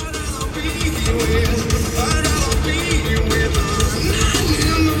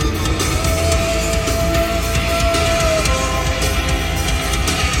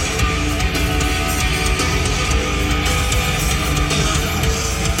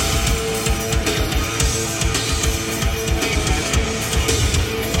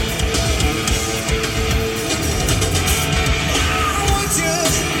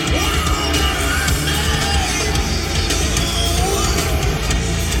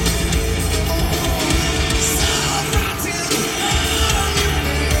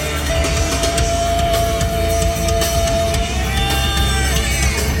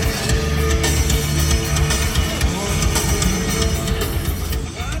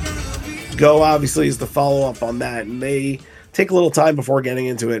 Go obviously is the follow-up on that, and they take a little time before getting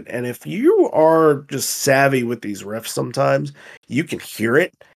into it. And if you are just savvy with these riffs sometimes, you can hear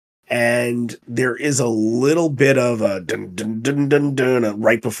it, and there is a little bit of a dun dun dun dun dun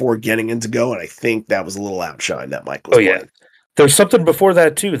right before getting into Go, and I think that was a little outshine that Mike was playing. There's something before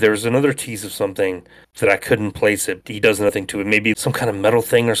that too. There was another tease of something that I couldn't place it. He does nothing to it. Maybe some kind of metal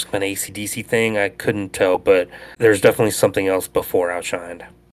thing or some kind of AC/DC thing. I couldn't tell, but there's definitely something else before outshined.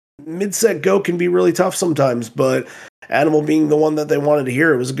 Mid-set Go can be really tough sometimes, but Animal being the one that they wanted to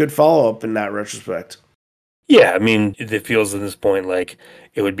hear, it was a good follow-up in that retrospect. Yeah, I mean, it feels at this point like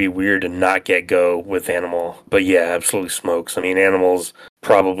it would be weird to not get Go with Animal. But yeah, absolutely smokes. I mean, Animal's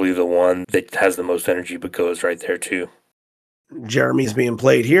probably the one that has the most energy, but Go's right there too. Jeremy's being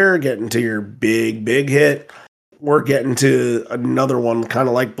played here, getting to your big hit. We're getting to another one kind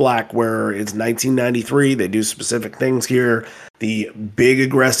of like Black, where it's 1993. They do specific things here. The big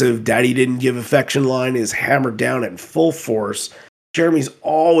aggressive Daddy Didn't Give Affection line is hammered down at full force. Jeremy's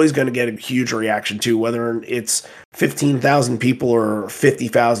always going to get a huge reaction to, whether it's 15,000 people or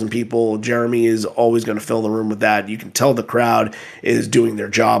 50,000 people. Jeremy is always going to fill the room with that. You can tell the crowd is doing their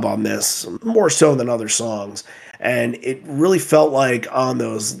job on this, more so than other songs. And it really felt like on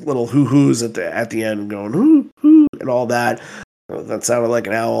those little hoo-hoos at the end, going hoo-hoo and all that. That sounded like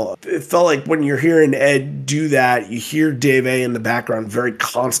an owl. It felt like when you're hearing Ed do that, you hear Dave A in the background very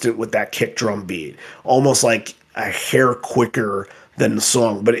constant with that kick drum beat. Almost like a hair quicker than the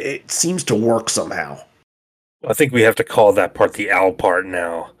song, but it seems to work somehow. I think we have to call that part the owl part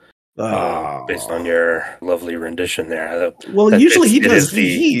now. based on Oh. your lovely rendition there. Well, That usually he it does is the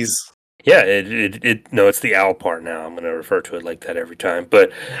he's. yeah. No, it's the owl part now. I'm going to refer to it like that every time.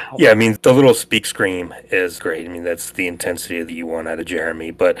 But yeah, I mean, the little speak scream is great. I mean, that's the intensity that you want out of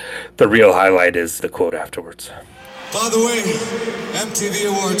Jeremy. But the real highlight is the quote afterwards. By the way, MTV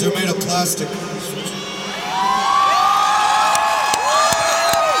Awards are made of plastic.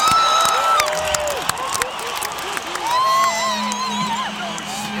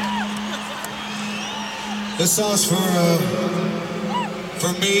 This song's for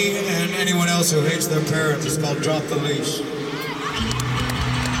me and anyone else who hates their parents. It's called Drop the Leash.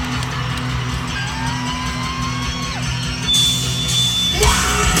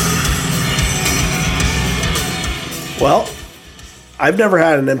 Well, I've never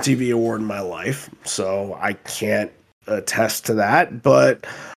had an MTV award in my life, so I can't attest to that, but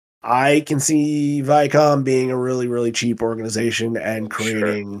I can see Viacom being a really, really cheap organization and Sure.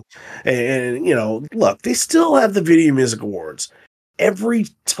 creating, and look, they still have the Video Music Awards. Every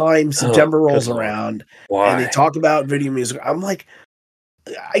time Oh, September good rolls lord. around and they Why? talk about video music, I'm like,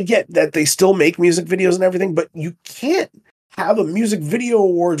 I get that they still make music videos and everything, but you can't have a music video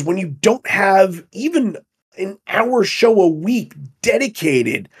awards when you don't have even an hour show a week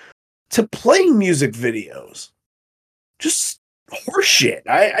dedicated to playing music videos. Just horseshit.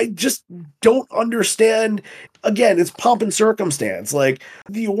 I just don't understand. Again, it's pomp and circumstance. Like,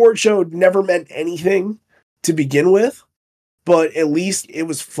 the award show never meant anything to begin with, but at least it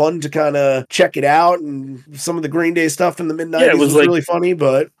was fun to kind of check it out. And some of the Green Day stuff in the mid Yeah, 90s was really funny,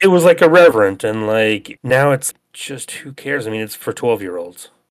 but it was like irreverent, and like now it's just who cares? I mean, it's for 12-year-olds.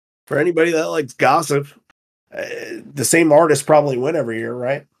 for anybody that likes gossip, the same artists probably win every year,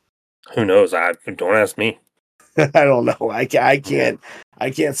 right? Who knows? Don't ask me. I don't know. I can't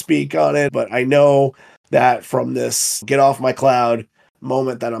speak on it, but I know that from this get off my cloud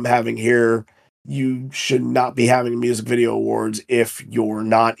moment that I'm having here, you should not be having music video awards if you're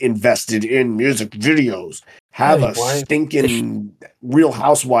not invested in music videos. Have Why? a Why? stinking Real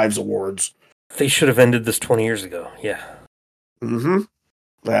Housewives awards. They should have ended this 20 years ago. Yeah. Mm-hmm.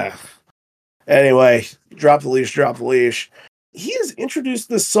 Anyway, drop the leash, drop the leash. He has introduced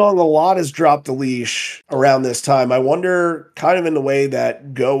this song a lot as Drop the Leash around this time. I wonder, kind of in the way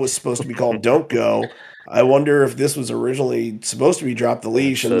that Go was supposed to be called Don't Go, I wonder if this was originally supposed to be Drop the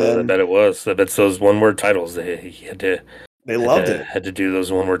Leash, and I then bet it was. I bet it's those one-word titles. He they loved it. had to do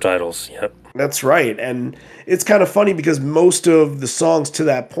those one-word titles. Yep. That's right. And it's kind of funny because most of the songs to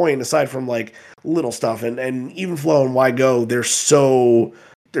that point, aside from like little stuff and Even Flow and Why Go,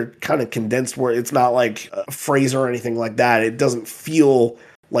 they're kind of condensed where it's not like a phrase or anything like that. It doesn't feel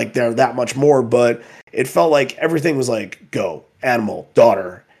like they're that much more, but it felt like everything was like go, animal,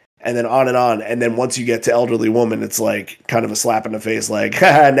 daughter, and then on and on. And then once you get to elderly woman, it's like kind of a slap in the face, like,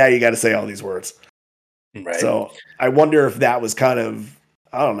 now you got to say all these words. Right. So I wonder if that was kind of,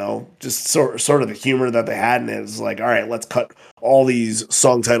 I don't know, just sort of the humor that they had in it. It's like, all right, let's cut all these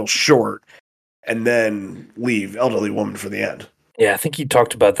song titles short and then leave elderly woman for the end. Yeah, I think he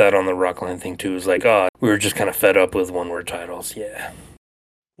talked about that on the Rockline thing too. It was like, oh, we were just kind of fed up with one-word titles. Yeah.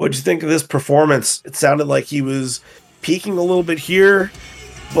 What'd you think of this performance? It sounded like he was peaking a little bit here,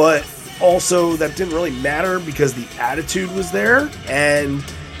 but also that didn't really matter because the attitude was there. And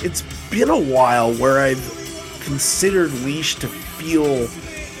it's been a while where I've considered Leash to feel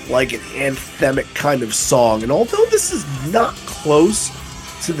like an anthemic kind of song. And although this is not close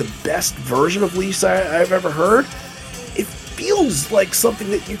to the best version of Leash I've ever heard, it feels like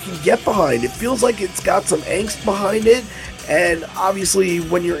something that you can get behind. It feels like it's got some angst behind it. And obviously,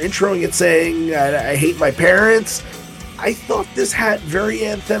 when you're introing it saying, I hate my parents, I thought this had very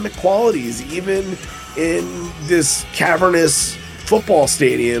anthemic qualities. Even in this cavernous football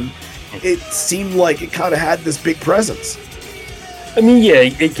stadium, it seemed like it kind of had this big presence. I mean, yeah,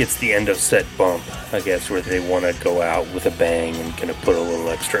 it gets the end of set bump, I guess, where they want to go out with a bang and kind of put a little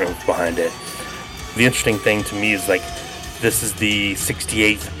extra oomph behind it. The interesting thing to me is, like, this is the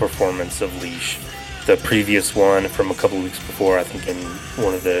 68th performance of Leash. The previous one from a couple of weeks before, I think in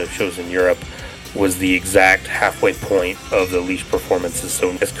one of the shows in Europe, was the exact halfway point of the Leash performances.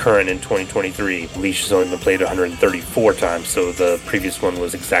 So as current in 2023, Leash has only been played 134 times, so the previous one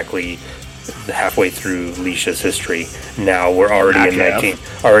was exactly halfway through Leash's history. Now we're already in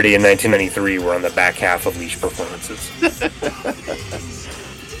 1993. We're on the back half of Leash performances.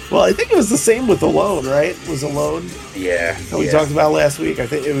 Well, I think it was the same with Alone, right? Was Alone? Yeah. That we talked about last week. I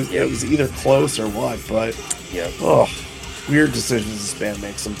think it was either close or what, but weird decisions this band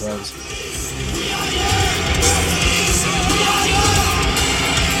makes sometimes.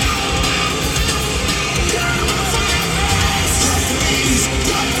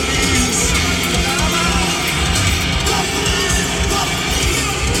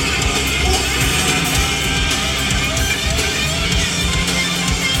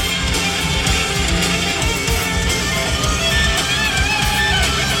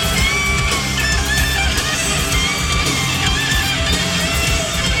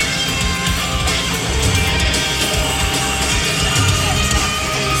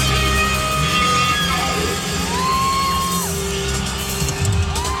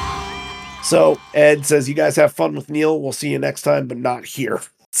 So Ed says, you guys have fun with Neil. We'll see you next time, but not here.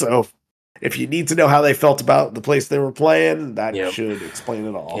 So if you need to know how they felt about the place they were playing, that Yep. should explain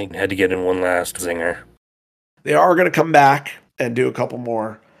it all. Had to get in one last zinger. They are going to come back and do a couple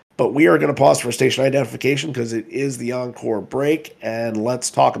more, but we are going to pause for station identification because it is the encore break, and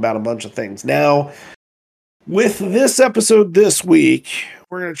let's talk about a bunch of things. Now, with this episode this week,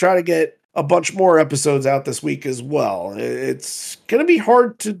 we're going to try to get a bunch more episodes out this week as well. It's going to be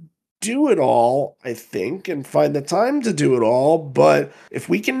hard to do it all, I think, and find the time to do it all, but if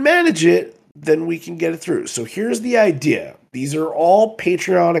we can manage it, then we can get it through. So here's the idea. These are all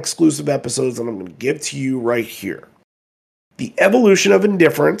Patreon exclusive episodes that I'm going to give to you right here. The Evolution of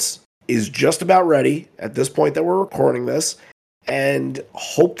Indifference is just about ready at this point that we're recording this, and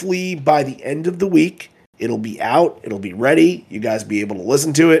hopefully by the end of the week, it'll be out, it'll be ready, you guys be able to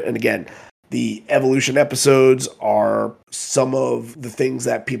listen to it. And again, the Evolution episodes are some of the things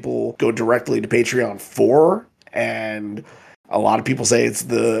that people go directly to Patreon for, and a lot of people say it's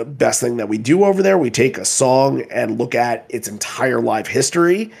the best thing that we do over there. We take a song and look at its entire live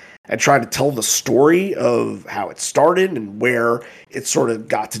history and try to tell the story of how it started and where it sort of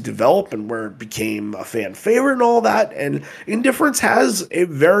got to develop and where it became a fan favorite and all that. And Indifference has a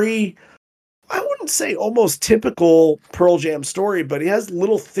very, I wouldn't say almost typical Pearl Jam story, but it has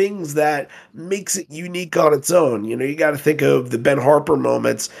little things that makes it unique on its own. You know, you got to think of the Ben Harper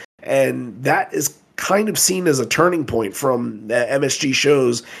moments, and that is kind of seen as a turning point from the MSG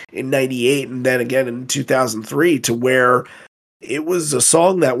shows in 98 and then again in 2003 to where it was a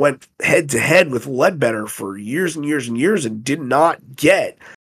song that went head to head with Ledbetter for years and years and years and did not get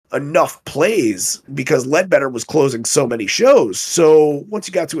enough plays because Ledbetter was closing so many shows. So once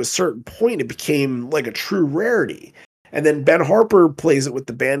you got to a certain point, it became like a true rarity. And then Ben Harper plays it with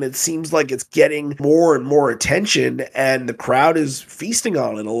the band. It seems like it's getting more and more attention, and the crowd is feasting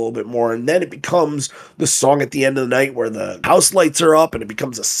on it a little bit more. And then it becomes the song at the end of the night where the house lights are up and it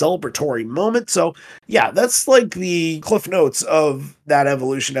becomes a celebratory moment. So yeah, that's like the cliff notes of that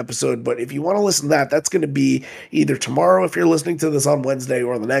Evolution episode. But if you want to listen to that, that's going to be either tomorrow if you're listening to this on Wednesday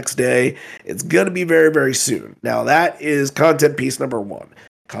or the next day. It's going to be very, very soon. Now that is content piece number one.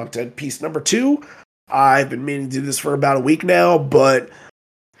 Content piece number two, I've been meaning to do this for about a week now, but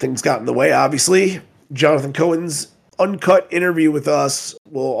things got in the way, obviously. Jonathan Cohen's uncut interview with us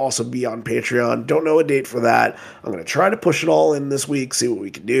will also be on Patreon. Don't know a date for that. I'm going to try to push it all in this week, see what we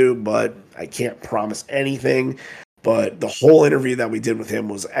can do, but I can't promise anything. But the whole interview that we did with him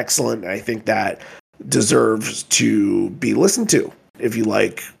was excellent, and I think that deserves to be listened to. If you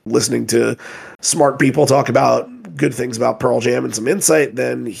like listening to smart people talk about good things about Pearl Jam and some insight,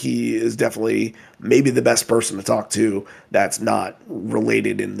 then he is definitely maybe the best person to talk to that's not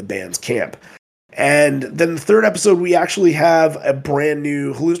related in the band's camp. And then the third episode, we actually have a brand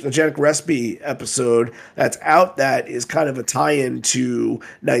new hallucinogenic recipe episode that's out that is kind of a tie-in to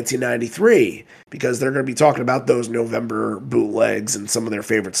 1993 because they're going to be talking about those November bootlegs and some of their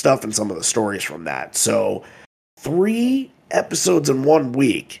favorite stuff and some of the stories from that. So 3 episodes in 1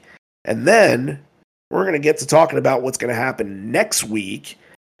 week. And then we're going to get to talking about what's going to happen next week.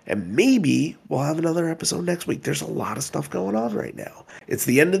 And maybe we'll have another episode next week. There's a lot of stuff going on right now. It's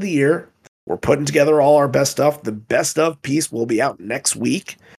the end of the year. We're putting together all our best stuff. The best of piece will be out next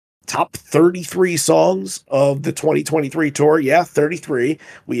week. Top 33 songs of the 2023 tour. Yeah, 33.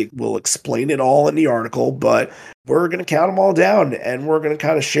 We will explain it all in the article, but we're going to count them all down and we're going to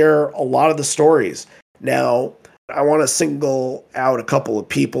kind of share a lot of the stories. Now, I want to single out a couple of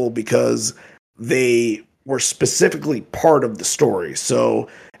people because they were specifically part of the story. So,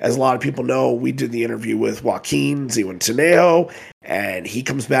 as a lot of people know, we did the interview with Joaquin Zihuatanejo, and he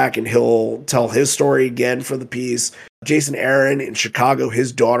comes back and he'll tell his story again for the piece. Jason Aaron in Chicago,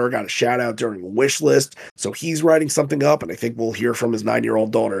 his daughter got a shout out during a wish list, so he's writing something up, and I think we'll hear from his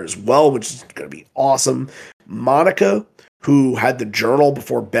 9-year-old daughter as well, which is going to be awesome. Monica, who had the journal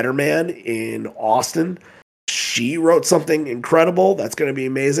before Better Man in Austin, she wrote something incredible. That's going to be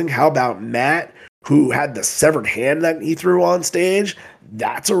amazing. How about Matt, who had the severed hand that he threw on stage?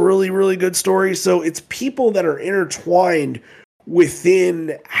 That's a really, really good story. So it's people that are intertwined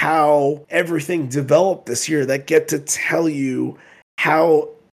within how everything developed this year that get to tell you how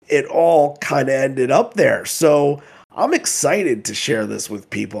it all kind of ended up there. So I'm excited to share this with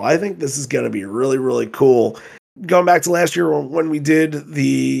people. I think this is going to be really, really cool. Going back to last year when we did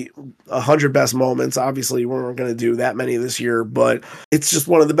the 100 best moments, obviously we weren't going to do that many this year, but it's just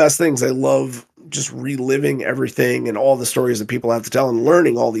one of the best things. I love just reliving everything and all the stories that people have to tell and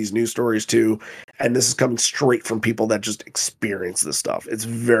learning all these new stories too. And this is coming straight from people that just experience this stuff. It's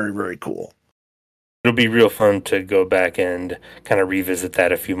very, very cool. It'll be real fun to go back and kind of revisit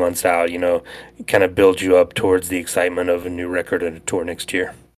that a few months out, kind of build you up towards the excitement of a new record and a tour next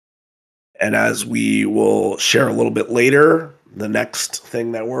year. And as we will share a little bit later, the next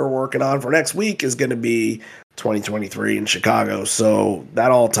thing that we're working on for next week is going to be 2023 in Chicago. So that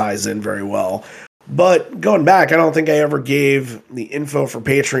all ties in very well. But going back, I don't think I ever gave the info for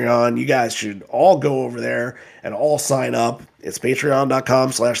Patreon. You guys should all go over there and all sign up. It's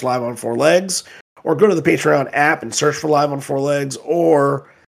patreon.com/live on four legs, or go to the Patreon app and search for Live on Four Legs, or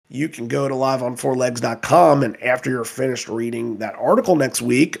you can go to liveonfourlegs.com, and after you're finished reading that article next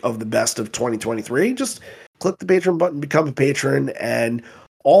week of the best of 2023, just click the Patreon button, become a patron, and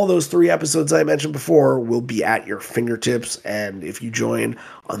all those 3 episodes I mentioned before will be at your fingertips. And if you join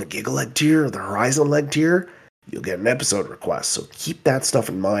on the Giga Leg tier or the Horizon Leg tier, you'll get an episode request. So keep that stuff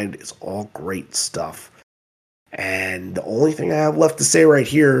in mind. It's all great stuff. And the only thing I have left to say right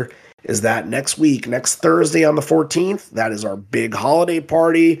here is that next week, next Thursday on the 14th, that is our big holiday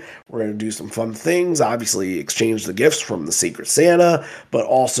party. We're going to do some fun things. Obviously, exchange the gifts from the Secret Santa, but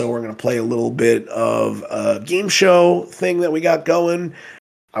also we're going to play a little bit of a game show thing that we got going.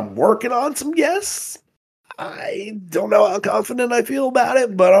 I'm working on some guests. I don't know how confident I feel about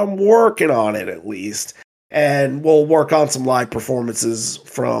it, but I'm working on it at least. And we'll work on some live performances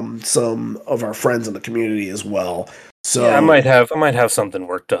from some of our friends in the community as well. So yeah, I might have something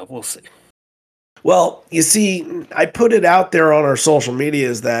worked up. We'll see. Well, you see, I put it out there on our social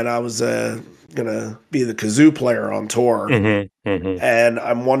medias that I was gonna be the kazoo player on tour, and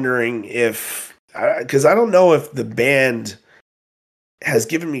I'm wondering if, because I don't know if the band has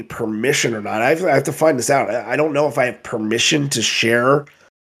given me permission or not. I have to find this out. I don't know if I have permission to share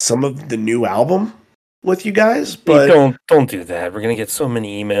some of the new album with you guys, but don't do that. We're gonna get so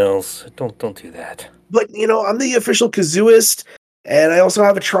many emails. Don't do that. But I'm the official kazooist, and I also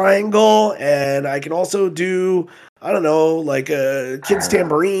have a triangle, and I can also do, I don't know, like a kid's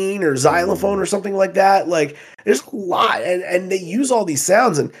tambourine or xylophone or something like that. Like, there's a lot, and they use all these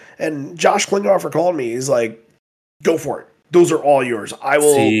sounds. And Josh Klinghoffer called me. He's like, "Go for it. Those are all yours. I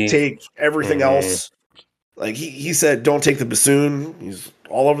will take everything else." Like he said, "Don't take the bassoon." He's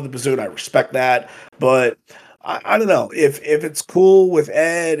all over the bassoon. I respect that, but I don't know if it's cool with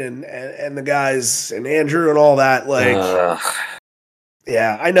Ed and the guys and Andrew and all that. Like,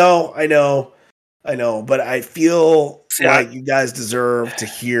 yeah, I know, but I feel like you guys deserve to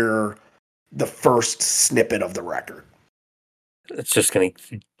hear the first snippet of the record. It's just he's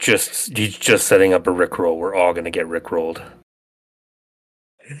just setting up a Rickroll. We're all gonna get Rickrolled.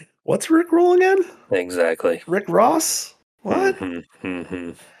 What's Rickroll again? Exactly. Rick Ross? What?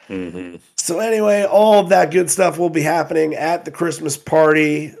 So anyway, all of that good stuff will be happening at the Christmas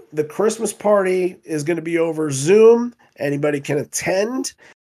party. The Christmas party is going to be over Zoom. Anybody can attend.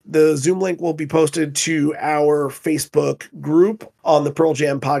 The Zoom link will be posted to our Facebook group on the Pearl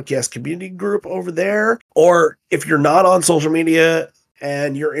Jam Podcast community group over there. Or if you're not on social media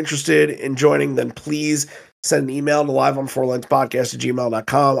and you're interested in joining, then please send an email to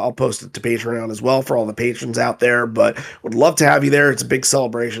liveonfourlegspodcast@gmail.com. I'll post it to Patreon as well for all the patrons out there, but would love to have you there. It's a big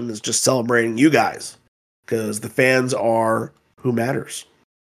celebration. It's just celebrating you guys because the fans are who matters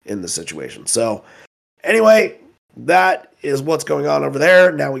in this situation. So anyway, that is what's going on over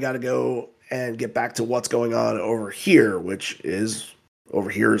there. Now we got to go and get back to what's going on over here, which is over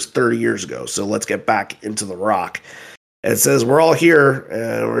here is 30 years ago. So let's get back into the rock. It says we're all here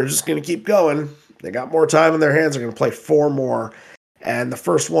and we're just going to keep going. They got more time in their hands. They're going to play 4 more. And the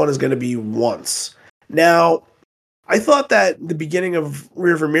first one is going to be Once. Now, I thought that the beginning of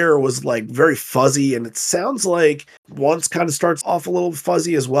Rearview Mirror was like very fuzzy, and it sounds like Once kind of starts off a little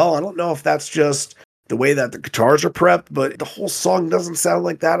fuzzy as well. I don't know if that's just the way that the guitars are prepped, but the whole song doesn't sound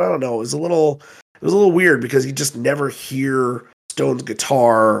like that. I don't know. It was a little weird because you just never hear Stone's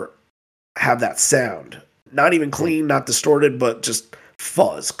guitar have that sound. Not even clean, not distorted, but just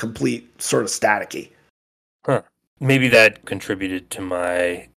fuzz, complete sort of staticky. Huh. Maybe that contributed to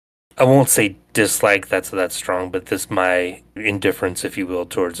my, I won't say dislike, that's strong, but my indifference, if you will,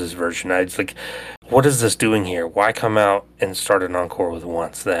 towards this version. I was like, what is this doing here? Why come out and start an encore with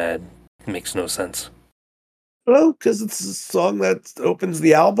Once? That makes no sense. Well, because it's a song that opens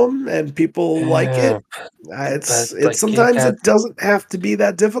the album and people like it. It's sometimes it doesn't have to be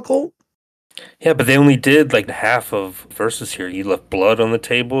that difficult. Yeah, but they only did like half of verses here. You left blood on the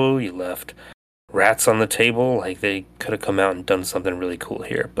table. You left rats on the table. Like, they could have come out and done something really cool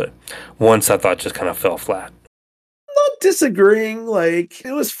here. But Once, I thought, just kind of fell flat. Not disagreeing. Like,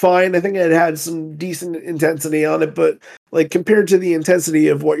 it was fine. I think it had some decent intensity on it, but like compared to the intensity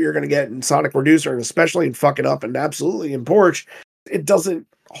of what you're going to get in Sonic Reducer, and especially in Fuck It Up and absolutely in Porch, it doesn't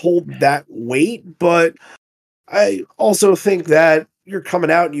hold that weight, but I also think that you're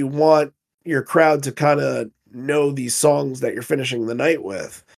coming out and you want your crowd to kind of know these songs that you're finishing the night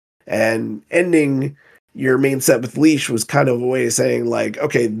with. And ending your main set with Leash was kind of a way of saying, like,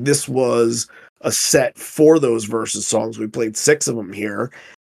 okay, this was a set for those versus songs. We played 6 of them here.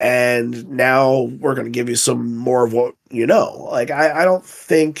 And now we're going to give you some more of what you know. Like, I don't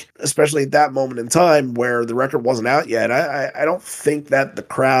think, especially at that moment in time where the record wasn't out yet, I don't think that the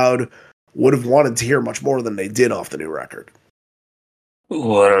crowd would have wanted to hear much more than they did off the new record.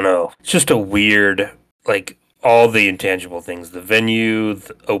 Ooh, I don't know. It's just a weird, like, all the intangible things. The venue,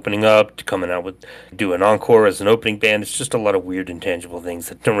 the opening up, to coming out with, do an encore as an opening band. It's just a lot of weird intangible things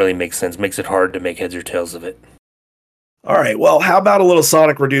that don't really make sense. Makes it hard to make heads or tails of it. All right, well, how about a little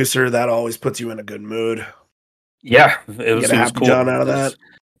Sonic Reducer? That always puts you in a good mood. Yeah, Get a Happy cool. John out of that?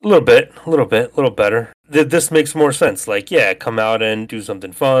 A little better. This makes more sense. Like, yeah, come out and do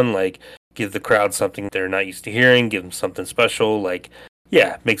something fun. Like, give the crowd something they're not used to hearing. Give them something special. Like,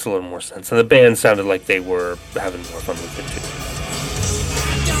 yeah, makes a little more sense. And the band sounded like they were having more fun with it too.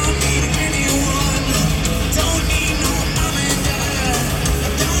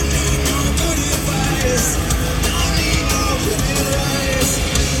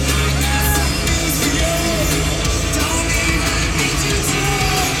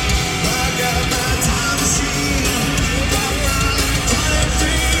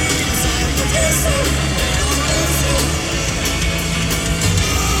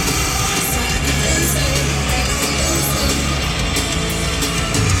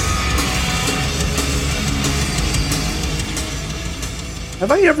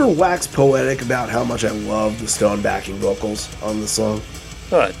 Have I ever waxed poetic about how much I love the Stone backing vocals on this song?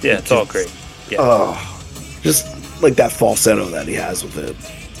 Oh, yeah, it's all great. Yeah. Oh, just like that falsetto that he has with it.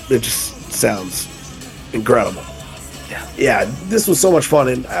 It just sounds incredible. Yeah, this was so much fun.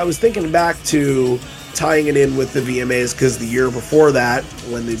 And I was thinking back to tying it in with the VMAs because the year before that,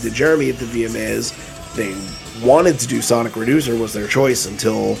 when they did Jeremy at the VMAs, they wanted to do Sonic Reducer was their choice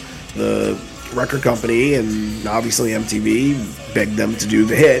until the record company and obviously MTV begged them to do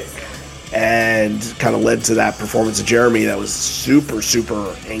the hit, and kind of led to that performance of Jeremy that was super,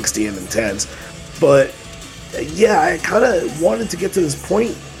 super angsty and intense. But yeah, I kind of wanted to get to this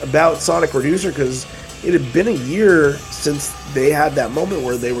point about Sonic Reducer because it had been a year since they had that moment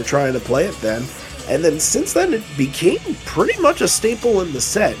where they were trying to play it then. And then since then, it became pretty much a staple in the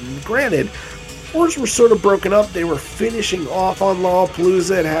set. And granted, tours were sort of broken up. They were finishing off on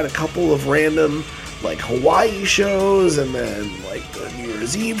Lollapalooza and had a couple of random, like, Hawaii shows and then, like, the New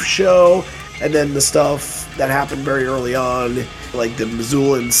Year's Eve show. And then the stuff that happened very early on, like the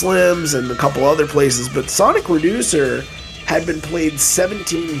Missoula and Slims and a couple other places. But Sonic Reducer had been played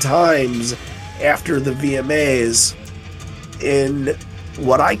 17 times after the VMAs in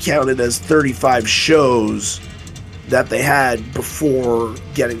what I counted as 35 shows that they had before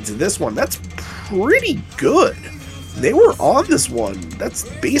getting to this one. That's pretty good. They were on this one. That's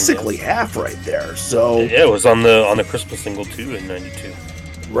basically half right there. So yeah, it was on the Christmas single too in '92.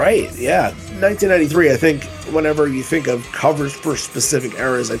 Right, yeah. 1993, I think whenever you think of covers for specific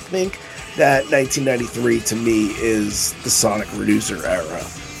eras, I think that 1993 to me is the Sonic Reducer era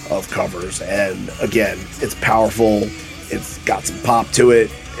of covers. And again, it's powerful. It's got some pop to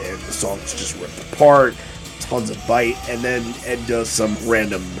it, and the song's just ripped apart. Tons of bite, and then Ed does some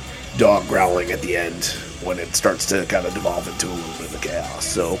random dog growling at the end when it starts to kind of devolve into a little bit of chaos.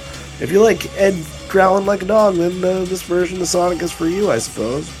 So if you like Ed growling like a dog, then this version of Sonic is for you, I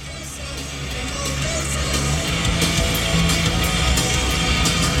suppose.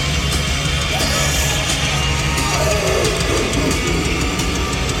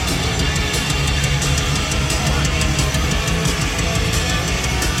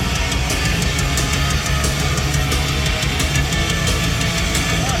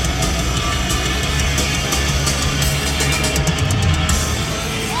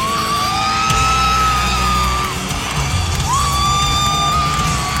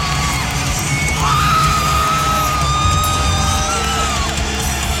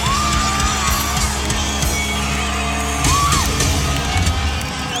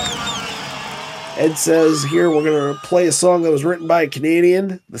 Ed says here we're going to play a song that was written by a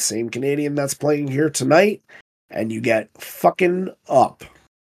Canadian, the same Canadian that's playing here tonight, and you get Fucking Up.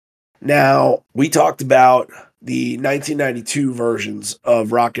 Now, we talked about the 1992 versions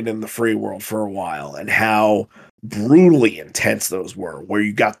of Rockin' in the Free World for a while and how brutally intense those were, where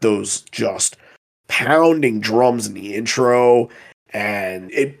you got those just pounding drums in the intro,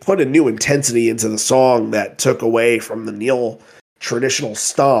 and it put a new intensity into the song that took away from the Neil traditional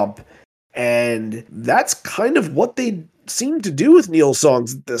stomp. And that's kind of what they seemed to do with Neil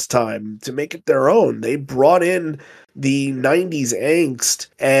songs at this time to make it their own. They brought in the 90s angst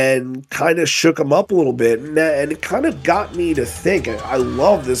and kind of shook them up a little bit. And it kind of got me to think. I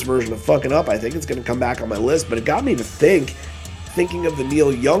love this version of Fucking Up. I think it's going to come back on my list, but it got me to thinking of the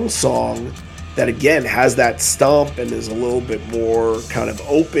Neil Young song that, again, has that stomp and is a little bit more kind of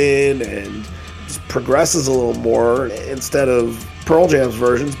open and progresses a little more instead of Pearl Jam's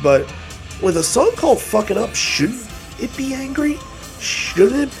versions. But with a song called Fucking Up, should it be angry?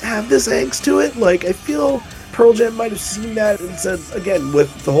 Should it have this angst to it? Like, I feel Pearl Jam might have seen that and said, again,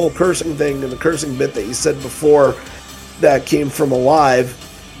 with the whole cursing thing and the cursing bit that you said before that came from Alive,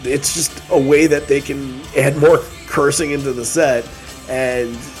 it's just a way that they can add more cursing into the set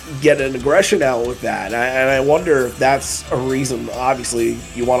and get an aggression out with that. And I wonder if that's a reason. Obviously,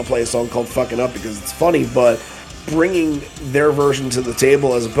 you want to play a song called Fucking Up because it's funny, but bringing their version to the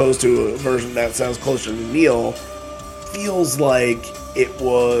table as opposed to a version that sounds closer to Neil feels like it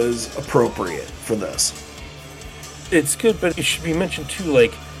was appropriate for this. It's good, but it should be mentioned too,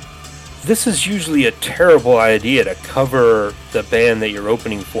 like, this is usually a terrible idea to cover the band that you're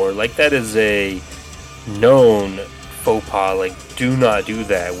opening for. Like, that is a known faux pas. Like, do not do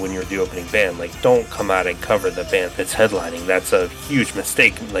that when you're the opening band. Like, don't come out and cover the band that's headlining. That's a huge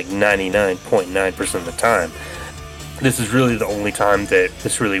mistake, like 99.9% of the time. This is really the only time that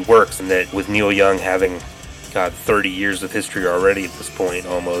this really works, and that with Neil Young having, 30 years of history already at this point,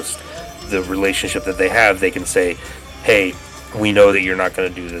 almost, the relationship that they have, they can say, hey, we know that you're not going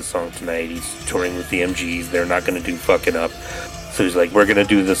to do this song tonight. He's touring with the MGs. They're not going to do Fucking Up. So he's like, we're going to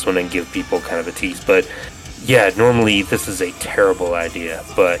do this one and give people kind of a tease. But yeah, normally this is a terrible idea,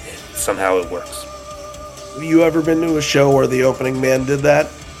 but somehow it works. Have you ever been to a show where the opening band did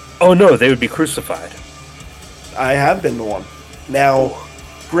that? Oh no, they would be crucified. I have been to one. Now,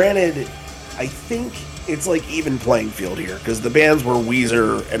 granted, I think it's like even playing field here because the bands were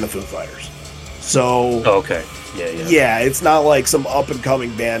Weezer and the Foo Fighters. So, okay. Yeah, it's not like some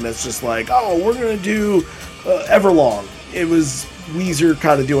up-and-coming band that's just like, oh, we're going to do Everlong. It was Weezer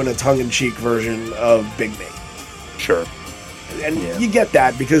kind of doing a tongue-in-cheek version of Big Me. Sure. And you get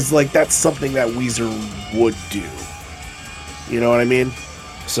that because, like, that's something that Weezer would do. You know what I mean?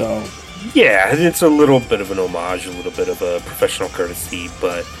 So... yeah, it's a little bit of an homage, a little bit of a professional courtesy,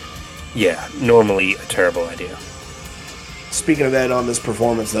 but yeah, normally a terrible idea. Speaking of that, on this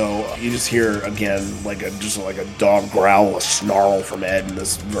performance, though, you just hear, again, like a dog growl, a snarl from Ed in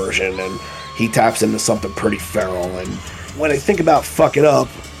this version, and he taps into something pretty feral. And when I think about Fucking Up,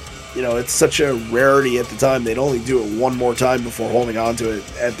 you know, it's such a rarity at the time. They'd only do it one more time before holding on to it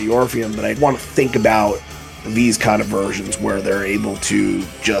at the Orpheum, but I want to think about these kind of versions where they're able to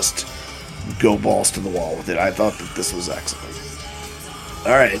just go balls to the wall with it. I thought that this was excellent.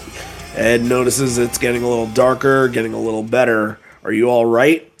 All right. Ed notices it's getting a little darker, getting a little better. Are you all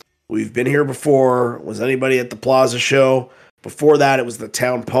right? We've been here before. Was anybody at the Plaza show? Before that, it was the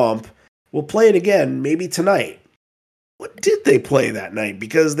Town Pump. We'll play it again, maybe tonight. What did they play that night?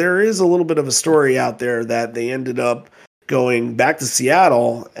 Because there is a little bit of a story out there that they ended up going back to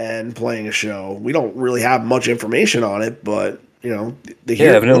Seattle and playing a show. We don't really have much information on it, but, you know,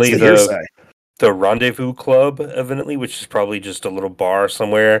 evidently the hearsay. The Rendezvous Club, evidently, which is probably just a little bar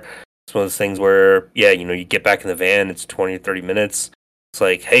somewhere. It's one of those things where, yeah, you know, you get back in the van, it's 20 or 30 minutes. It's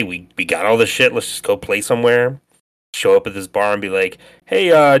like, hey, we got all this shit, let's just go play somewhere. Show up at this bar and be like, hey,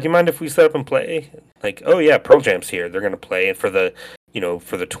 do you mind if we set up and play? Like, oh yeah, Pearl Jam's here. They're going to play. And for the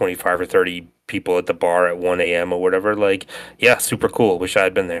 25 or 30 people at the bar at 1 a.m. or whatever, like, yeah, super cool. Wish I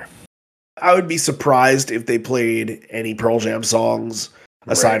had been there. I would be surprised if they played any Pearl Jam songs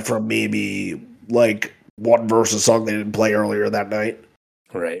aside from maybe like one verse of song they didn't play earlier that night.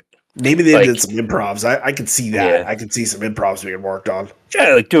 Right. Maybe they did some improvs. I could see that. Yeah. I could see some improvs being worked on.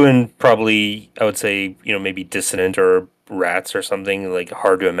 Yeah, like doing probably, I would say, you know, maybe Dissonant or Rats or something, like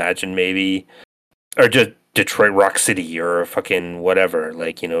Hard to Imagine maybe. Or just Detroit Rock City or fucking whatever,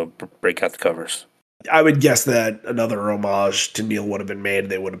 like, you know, break out the covers. I would guess that another homage to Neil would have been made.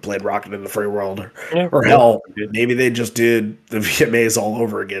 They would have played Rockin' in the Free World. Or hell, maybe they just did the VMAs all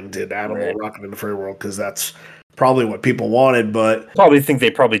over again, did Animal Rockin' in the Free World, because that's probably what people wanted, but... probably think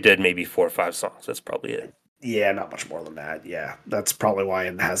they probably did maybe 4 or 5 songs. That's probably it. Yeah, not much more than that. Yeah, that's probably why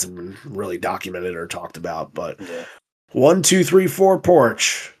it hasn't been really documented or talked about, but... yeah. 1, 2, 3, 4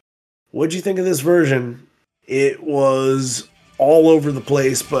 Porch. What'd you think of this version? It was all over the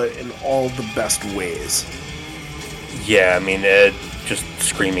place, but in all the best ways. Yeah, I mean, Ed just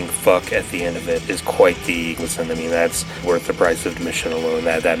screaming fuck at the end of it is quite the... listen, I mean, that's worth the price of admission alone.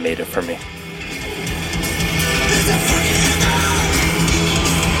 That made it for me.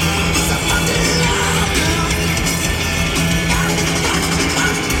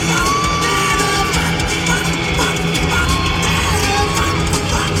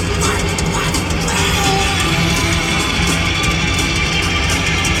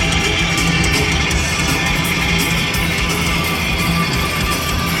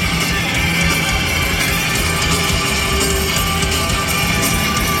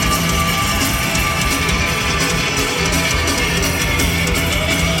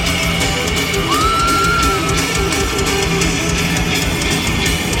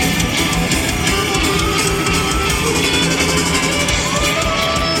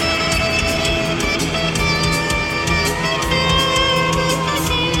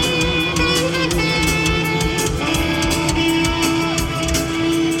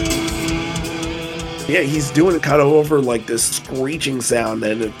 Yeah, he's doing it kind of over like this screeching sound,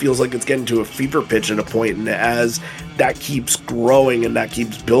 and it feels like it's getting to a fever pitch at a point. And as that keeps growing and that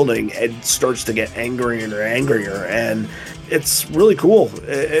keeps building, it starts to get angrier and angrier. And it's really cool.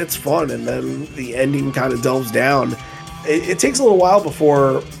 It's fun. And then the ending kind of delves down. It takes a little while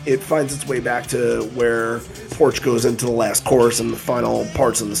before it finds its way back to where Porch goes into the last chorus and the final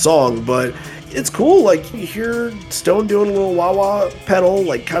parts of the song, but it's cool. Like, you hear Stone doing a little wah-wah pedal,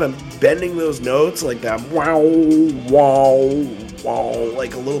 like kind of bending those notes, like that wow, wow, wow,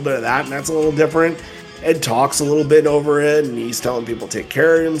 like a little bit of that, and that's a little different. Ed talks a little bit over it, and he's telling people to take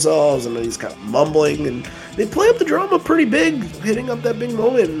care of themselves, and then he's kind of mumbling, and they play up the drama pretty big, hitting up that big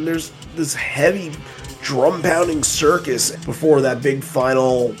moment, and there's this heavy drum pounding circus before that big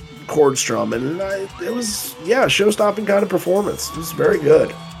final chord strum, and it was, yeah, show-stopping kind of performance. It was very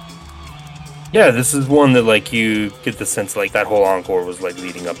good. Yeah, this is one that, like, you get the sense, like, that whole encore was, like,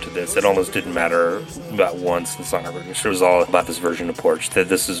 leading up to this. It almost didn't matter about once the song ever. It was all about this version of Porch, that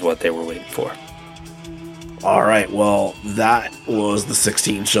this is what they were waiting for. All right, well, that was the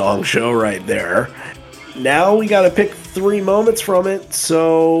 16-song show right there. Now we got to pick 3 moments from it,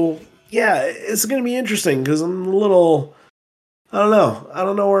 so yeah, it's going to be interesting because I'm a little, I don't know. I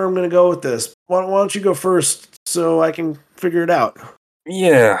don't know where I'm going to go with this. Why don't you go first so I can figure it out?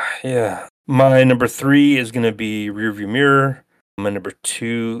 Yeah. My number 3 is going to be Rearview Mirror. My number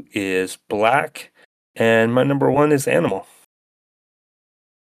 2 is Black. And my number 1 is Animal.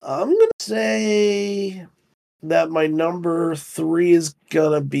 I'm going to say that my number 3 is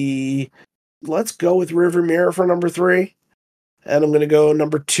going to be, let's go with River Mirror for number 3. And I'm going to go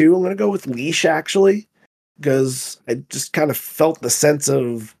number 2. I'm going to go with Leash, actually, because I just kind of felt the sense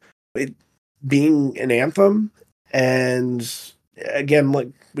of it being an anthem. And again, like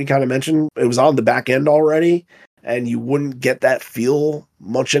we kind of mentioned, it was on the back end already, and you wouldn't get that feel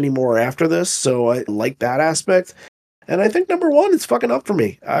much anymore after this. So I like that aspect. And I think number 1 is fucking up for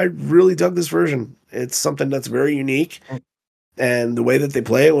me. I really dug this version. It's something that's very unique. And the way that they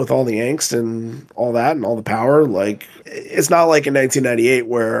play it with all the angst and all that and all the power, like, it's not like in 1998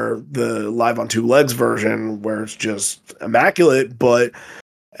 where the Live on Two Legs version, where it's just immaculate, but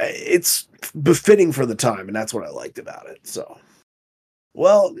it's befitting for the time, and that's what I liked about it. So,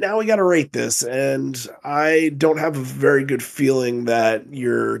 well, now we got to rate this, and I don't have a very good feeling that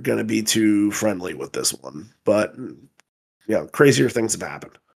you're going to be too friendly with this one, but, crazier things have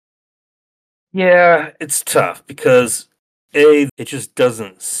happened. Yeah, it's tough because it just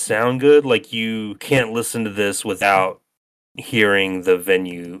doesn't sound good. Like, you can't listen to this without hearing the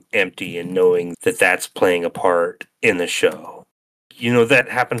venue empty and knowing that that's playing a part in the show. You know, that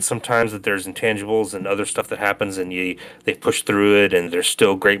happens sometimes, that there's intangibles and other stuff that happens and they push through it and there's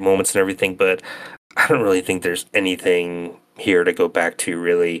still great moments and everything, but I don't really think there's anything here to go back to,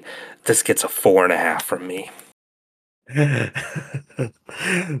 really. This gets a 4.5 from me.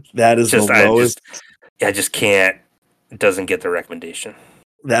 That is the lowest. I just can't. It doesn't get the recommendation.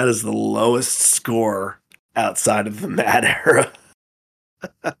 That is the lowest score outside of the Mad era.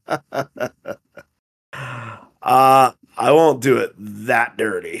 I won't do it that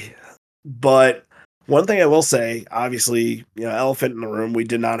dirty. But one thing I will say, obviously, elephant in the room, we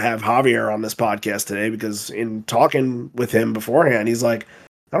did not have Javier on this podcast today because in talking with him beforehand, he's like,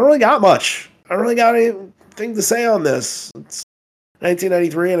 I don't really got much. I don't really got anything to say on this. It's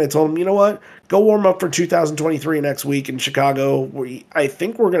 1993, and I told him, you know what? Go warm up for 2023 next week in Chicago. I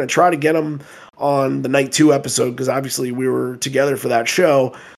think we're going to try to get him on the Night 2 episode because obviously we were together for that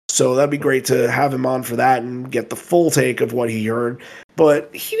show. So that'd be great to have him on for that and get the full take of what he heard.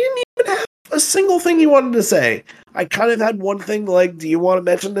 But he didn't even have a single thing he wanted to say. I kind of had one thing like, do you want to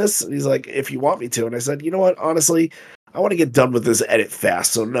mention this? And he's like, if you want me to. And I said, you know what? Honestly, I want to get done with this edit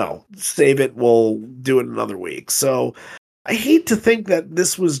fast. So no, save it. We'll do it another week. So I hate to think that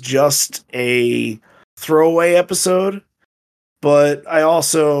this was just a throwaway episode, but I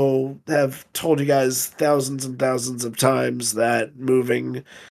also have told you guys thousands and thousands of times that moving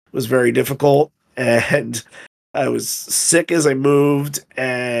was very difficult, and I was sick as I moved,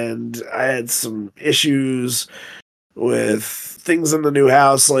 and I had some issues with things in the new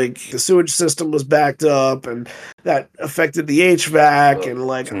house, like the sewage system was backed up, and that affected the HVAC, and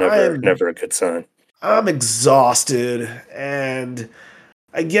like it's never a good sign. I'm exhausted, and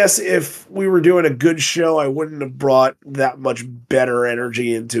I guess if we were doing a good show, I wouldn't have brought that much better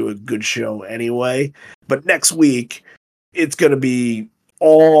energy into a good show anyway. But next week, it's going to be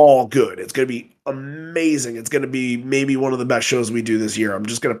all good. It's going to be amazing. It's going to be maybe one of the best shows we do this year. I'm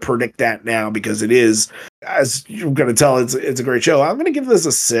just going to predict that now because it is, as you're going to tell, it's a great show. I'm going to give this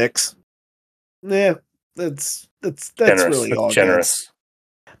a 6. Yeah, that's generous. really all generous.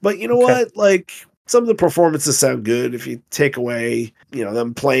 But you know what? Like, some of the performances sound good. If you take away,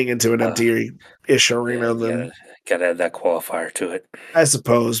 them playing into an empty-ish Yeah, arena, you then gotta add that qualifier to it. I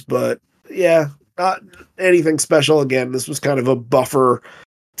suppose. But yeah, not anything special. Again, this was kind of a buffer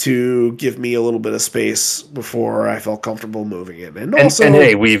to give me a little bit of space before I felt comfortable moving in. And And also,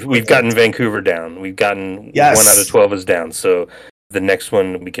 hey, we've gotten Vancouver down. We've gotten yes, 1 out of 12 is down. So the next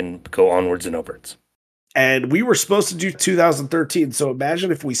one we can go onwards and upwards. and we were supposed to do 2013. So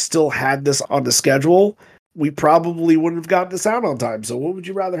imagine if we still had this on the schedule, we probably wouldn't have gotten this out on time. So what would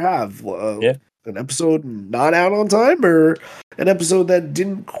you rather have? Yeah. An episode not out on time, or an episode that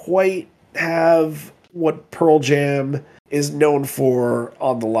didn't quite have what Pearl Jam is known for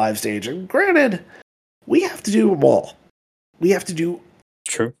on the live stage? And granted, we have to do them all. We have to do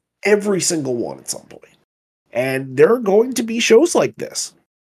True. every single one at some point. And there are going to be shows like this.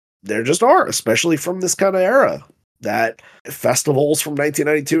 There just are, especially from this kind of era. That festivals from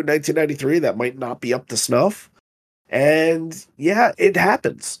 1992 and 1993 that might not be up to snuff. And yeah, it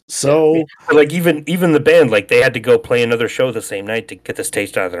happens. So like even the band, like they had to go play another show the same night to get this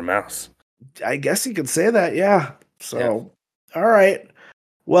taste out of their mouths. I guess you could say that, yeah. So all right.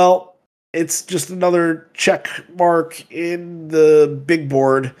 Well, it's just another check mark in the big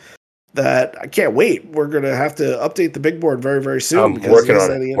board that I can't wait. We're gonna have to update the big board very, very soon. I'm Because working it is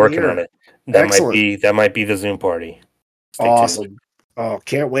on at the it. end of the Working year. on it. Excellent. That might be the Zoom party. Stay Awesome. tuned. Oh,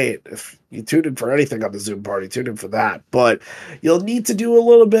 can't wait. If you tuned in for anything on the Zoom party, tune in for that. But you'll need to do a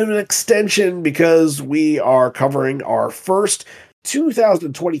little bit of an extension because we are covering our first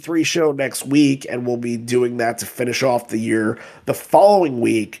 2023 show next week, and we'll be doing that to finish off the year. The following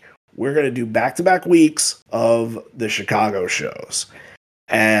week, we're going to do back-to-back weeks of the Chicago shows.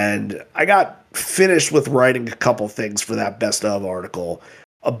 And I got finished with writing a couple things for that best of article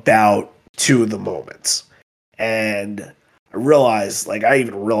about two of the moments. And I realized, I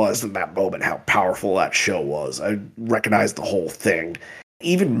even realized in that moment how powerful that show was. I recognized the whole thing,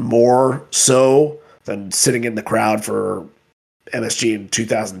 even more so than sitting in the crowd for MSG in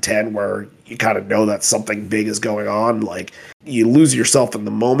 2010, where you kind of know that something big is going on. Like, you lose yourself in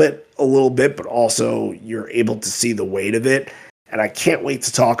the moment a little bit, but also you're able to see the weight of it. And I can't wait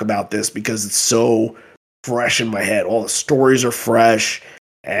to talk about this because it's so fresh in my head. All the stories are fresh,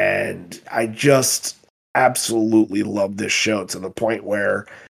 and I just absolutely love this show to the point where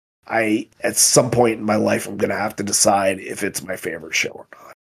at some point in my life, I'm going to have to decide if it's my favorite show or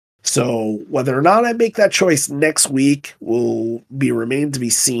not. So whether or not I make that choice next week will remain to be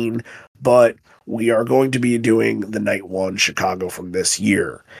seen, but we are going to be doing the Night One Chicago from this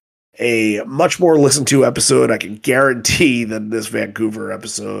year. A much more listened to episode, I can guarantee, than this Vancouver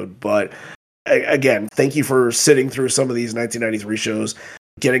episode. But again, thank you for sitting through some of these 1993 shows,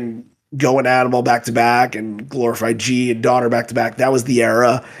 getting Going Animal back to back and Glorified G and Daughter back to back. That was the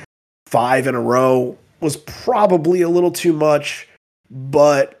era. 5 in a row was probably a little too much,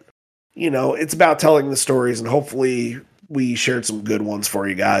 but it's about telling the stories, and hopefully we shared some good ones for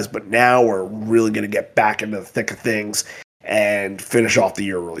you guys. But now we're really going to get back into the thick of things and finish off the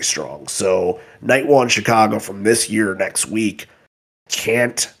year really strong. So Night One Chicago from this year next week.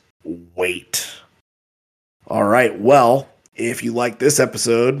 Can't wait. All right. Well, if you like this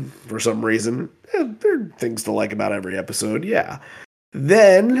episode for some reason, there are things to like about every episode, yeah,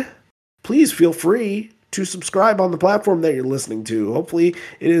 then please feel free to subscribe on the platform that you're listening to. Hopefully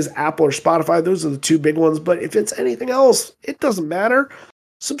it is Apple or Spotify. Those are the two big ones. But if it's anything else, it doesn't matter.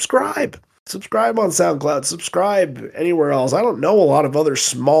 Subscribe. Subscribe on SoundCloud. Subscribe anywhere else. I don't know a lot of other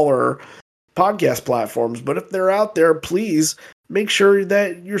smaller podcast platforms, but if they're out there, please make sure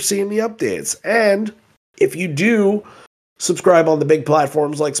that you're seeing the updates. And if you do subscribe on the big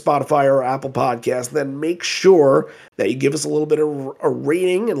platforms like Spotify or Apple Podcasts, then make sure that you give us a little bit of a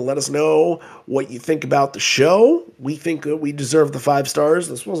rating and let us know what you think about the show. We think that we deserve the 5 stars.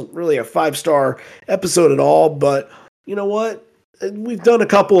 This wasn't really a 5-star episode at all, but you know what? We've done a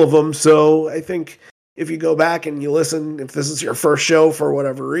couple of them, so I think if you go back and you listen, if this is your first show for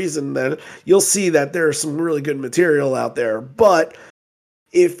whatever reason, then you'll see that there's some really good material out there. But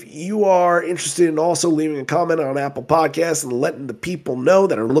if you are interested in also leaving a comment on Apple Podcasts and letting the people know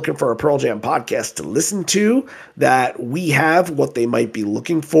that are looking for a Pearl Jam podcast to listen to, that we have what they might be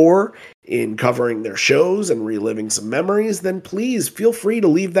looking for in covering their shows and reliving some memories, then please feel free to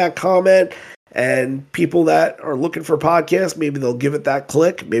leave that comment. And people that are looking for podcasts, maybe they'll give it that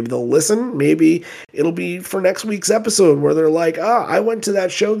click. Maybe they'll listen. Maybe it'll be for next week's episode where they're like, I went to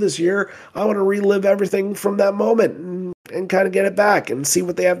that show this year. I want to relive everything from that moment and kind of get it back and see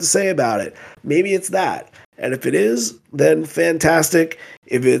what they have to say about it. Maybe it's that. And if it is, then fantastic.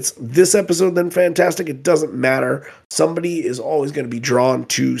 If it's this episode, then fantastic. It doesn't matter. Somebody is always going to be drawn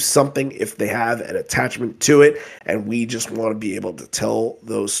to something if they have an attachment to it. And we just want to be able to tell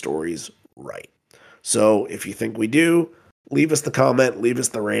those stories right. So if you think we do, leave us the comment, leave us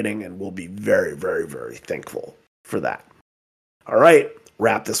the rating, and we'll be very, very, very thankful for that. All right,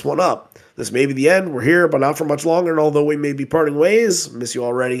 wrap this one up. This may be the end. We're here, but not for much longer. And although we may be parting ways, miss you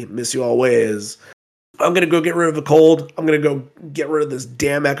already, miss you always. I'm going to go get rid of the cold. I'm going to go get rid of this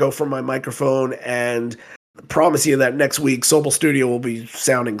damn echo from my microphone. And I promise you that next week, Sobel Studio will be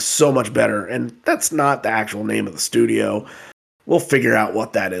sounding so much better. And that's not the actual name of the studio. We'll figure out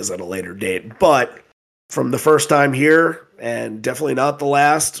what that is at a later date. But from the first time here, and definitely not the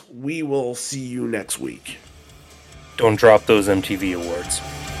last, we will see you next week. Don't drop those MTV awards.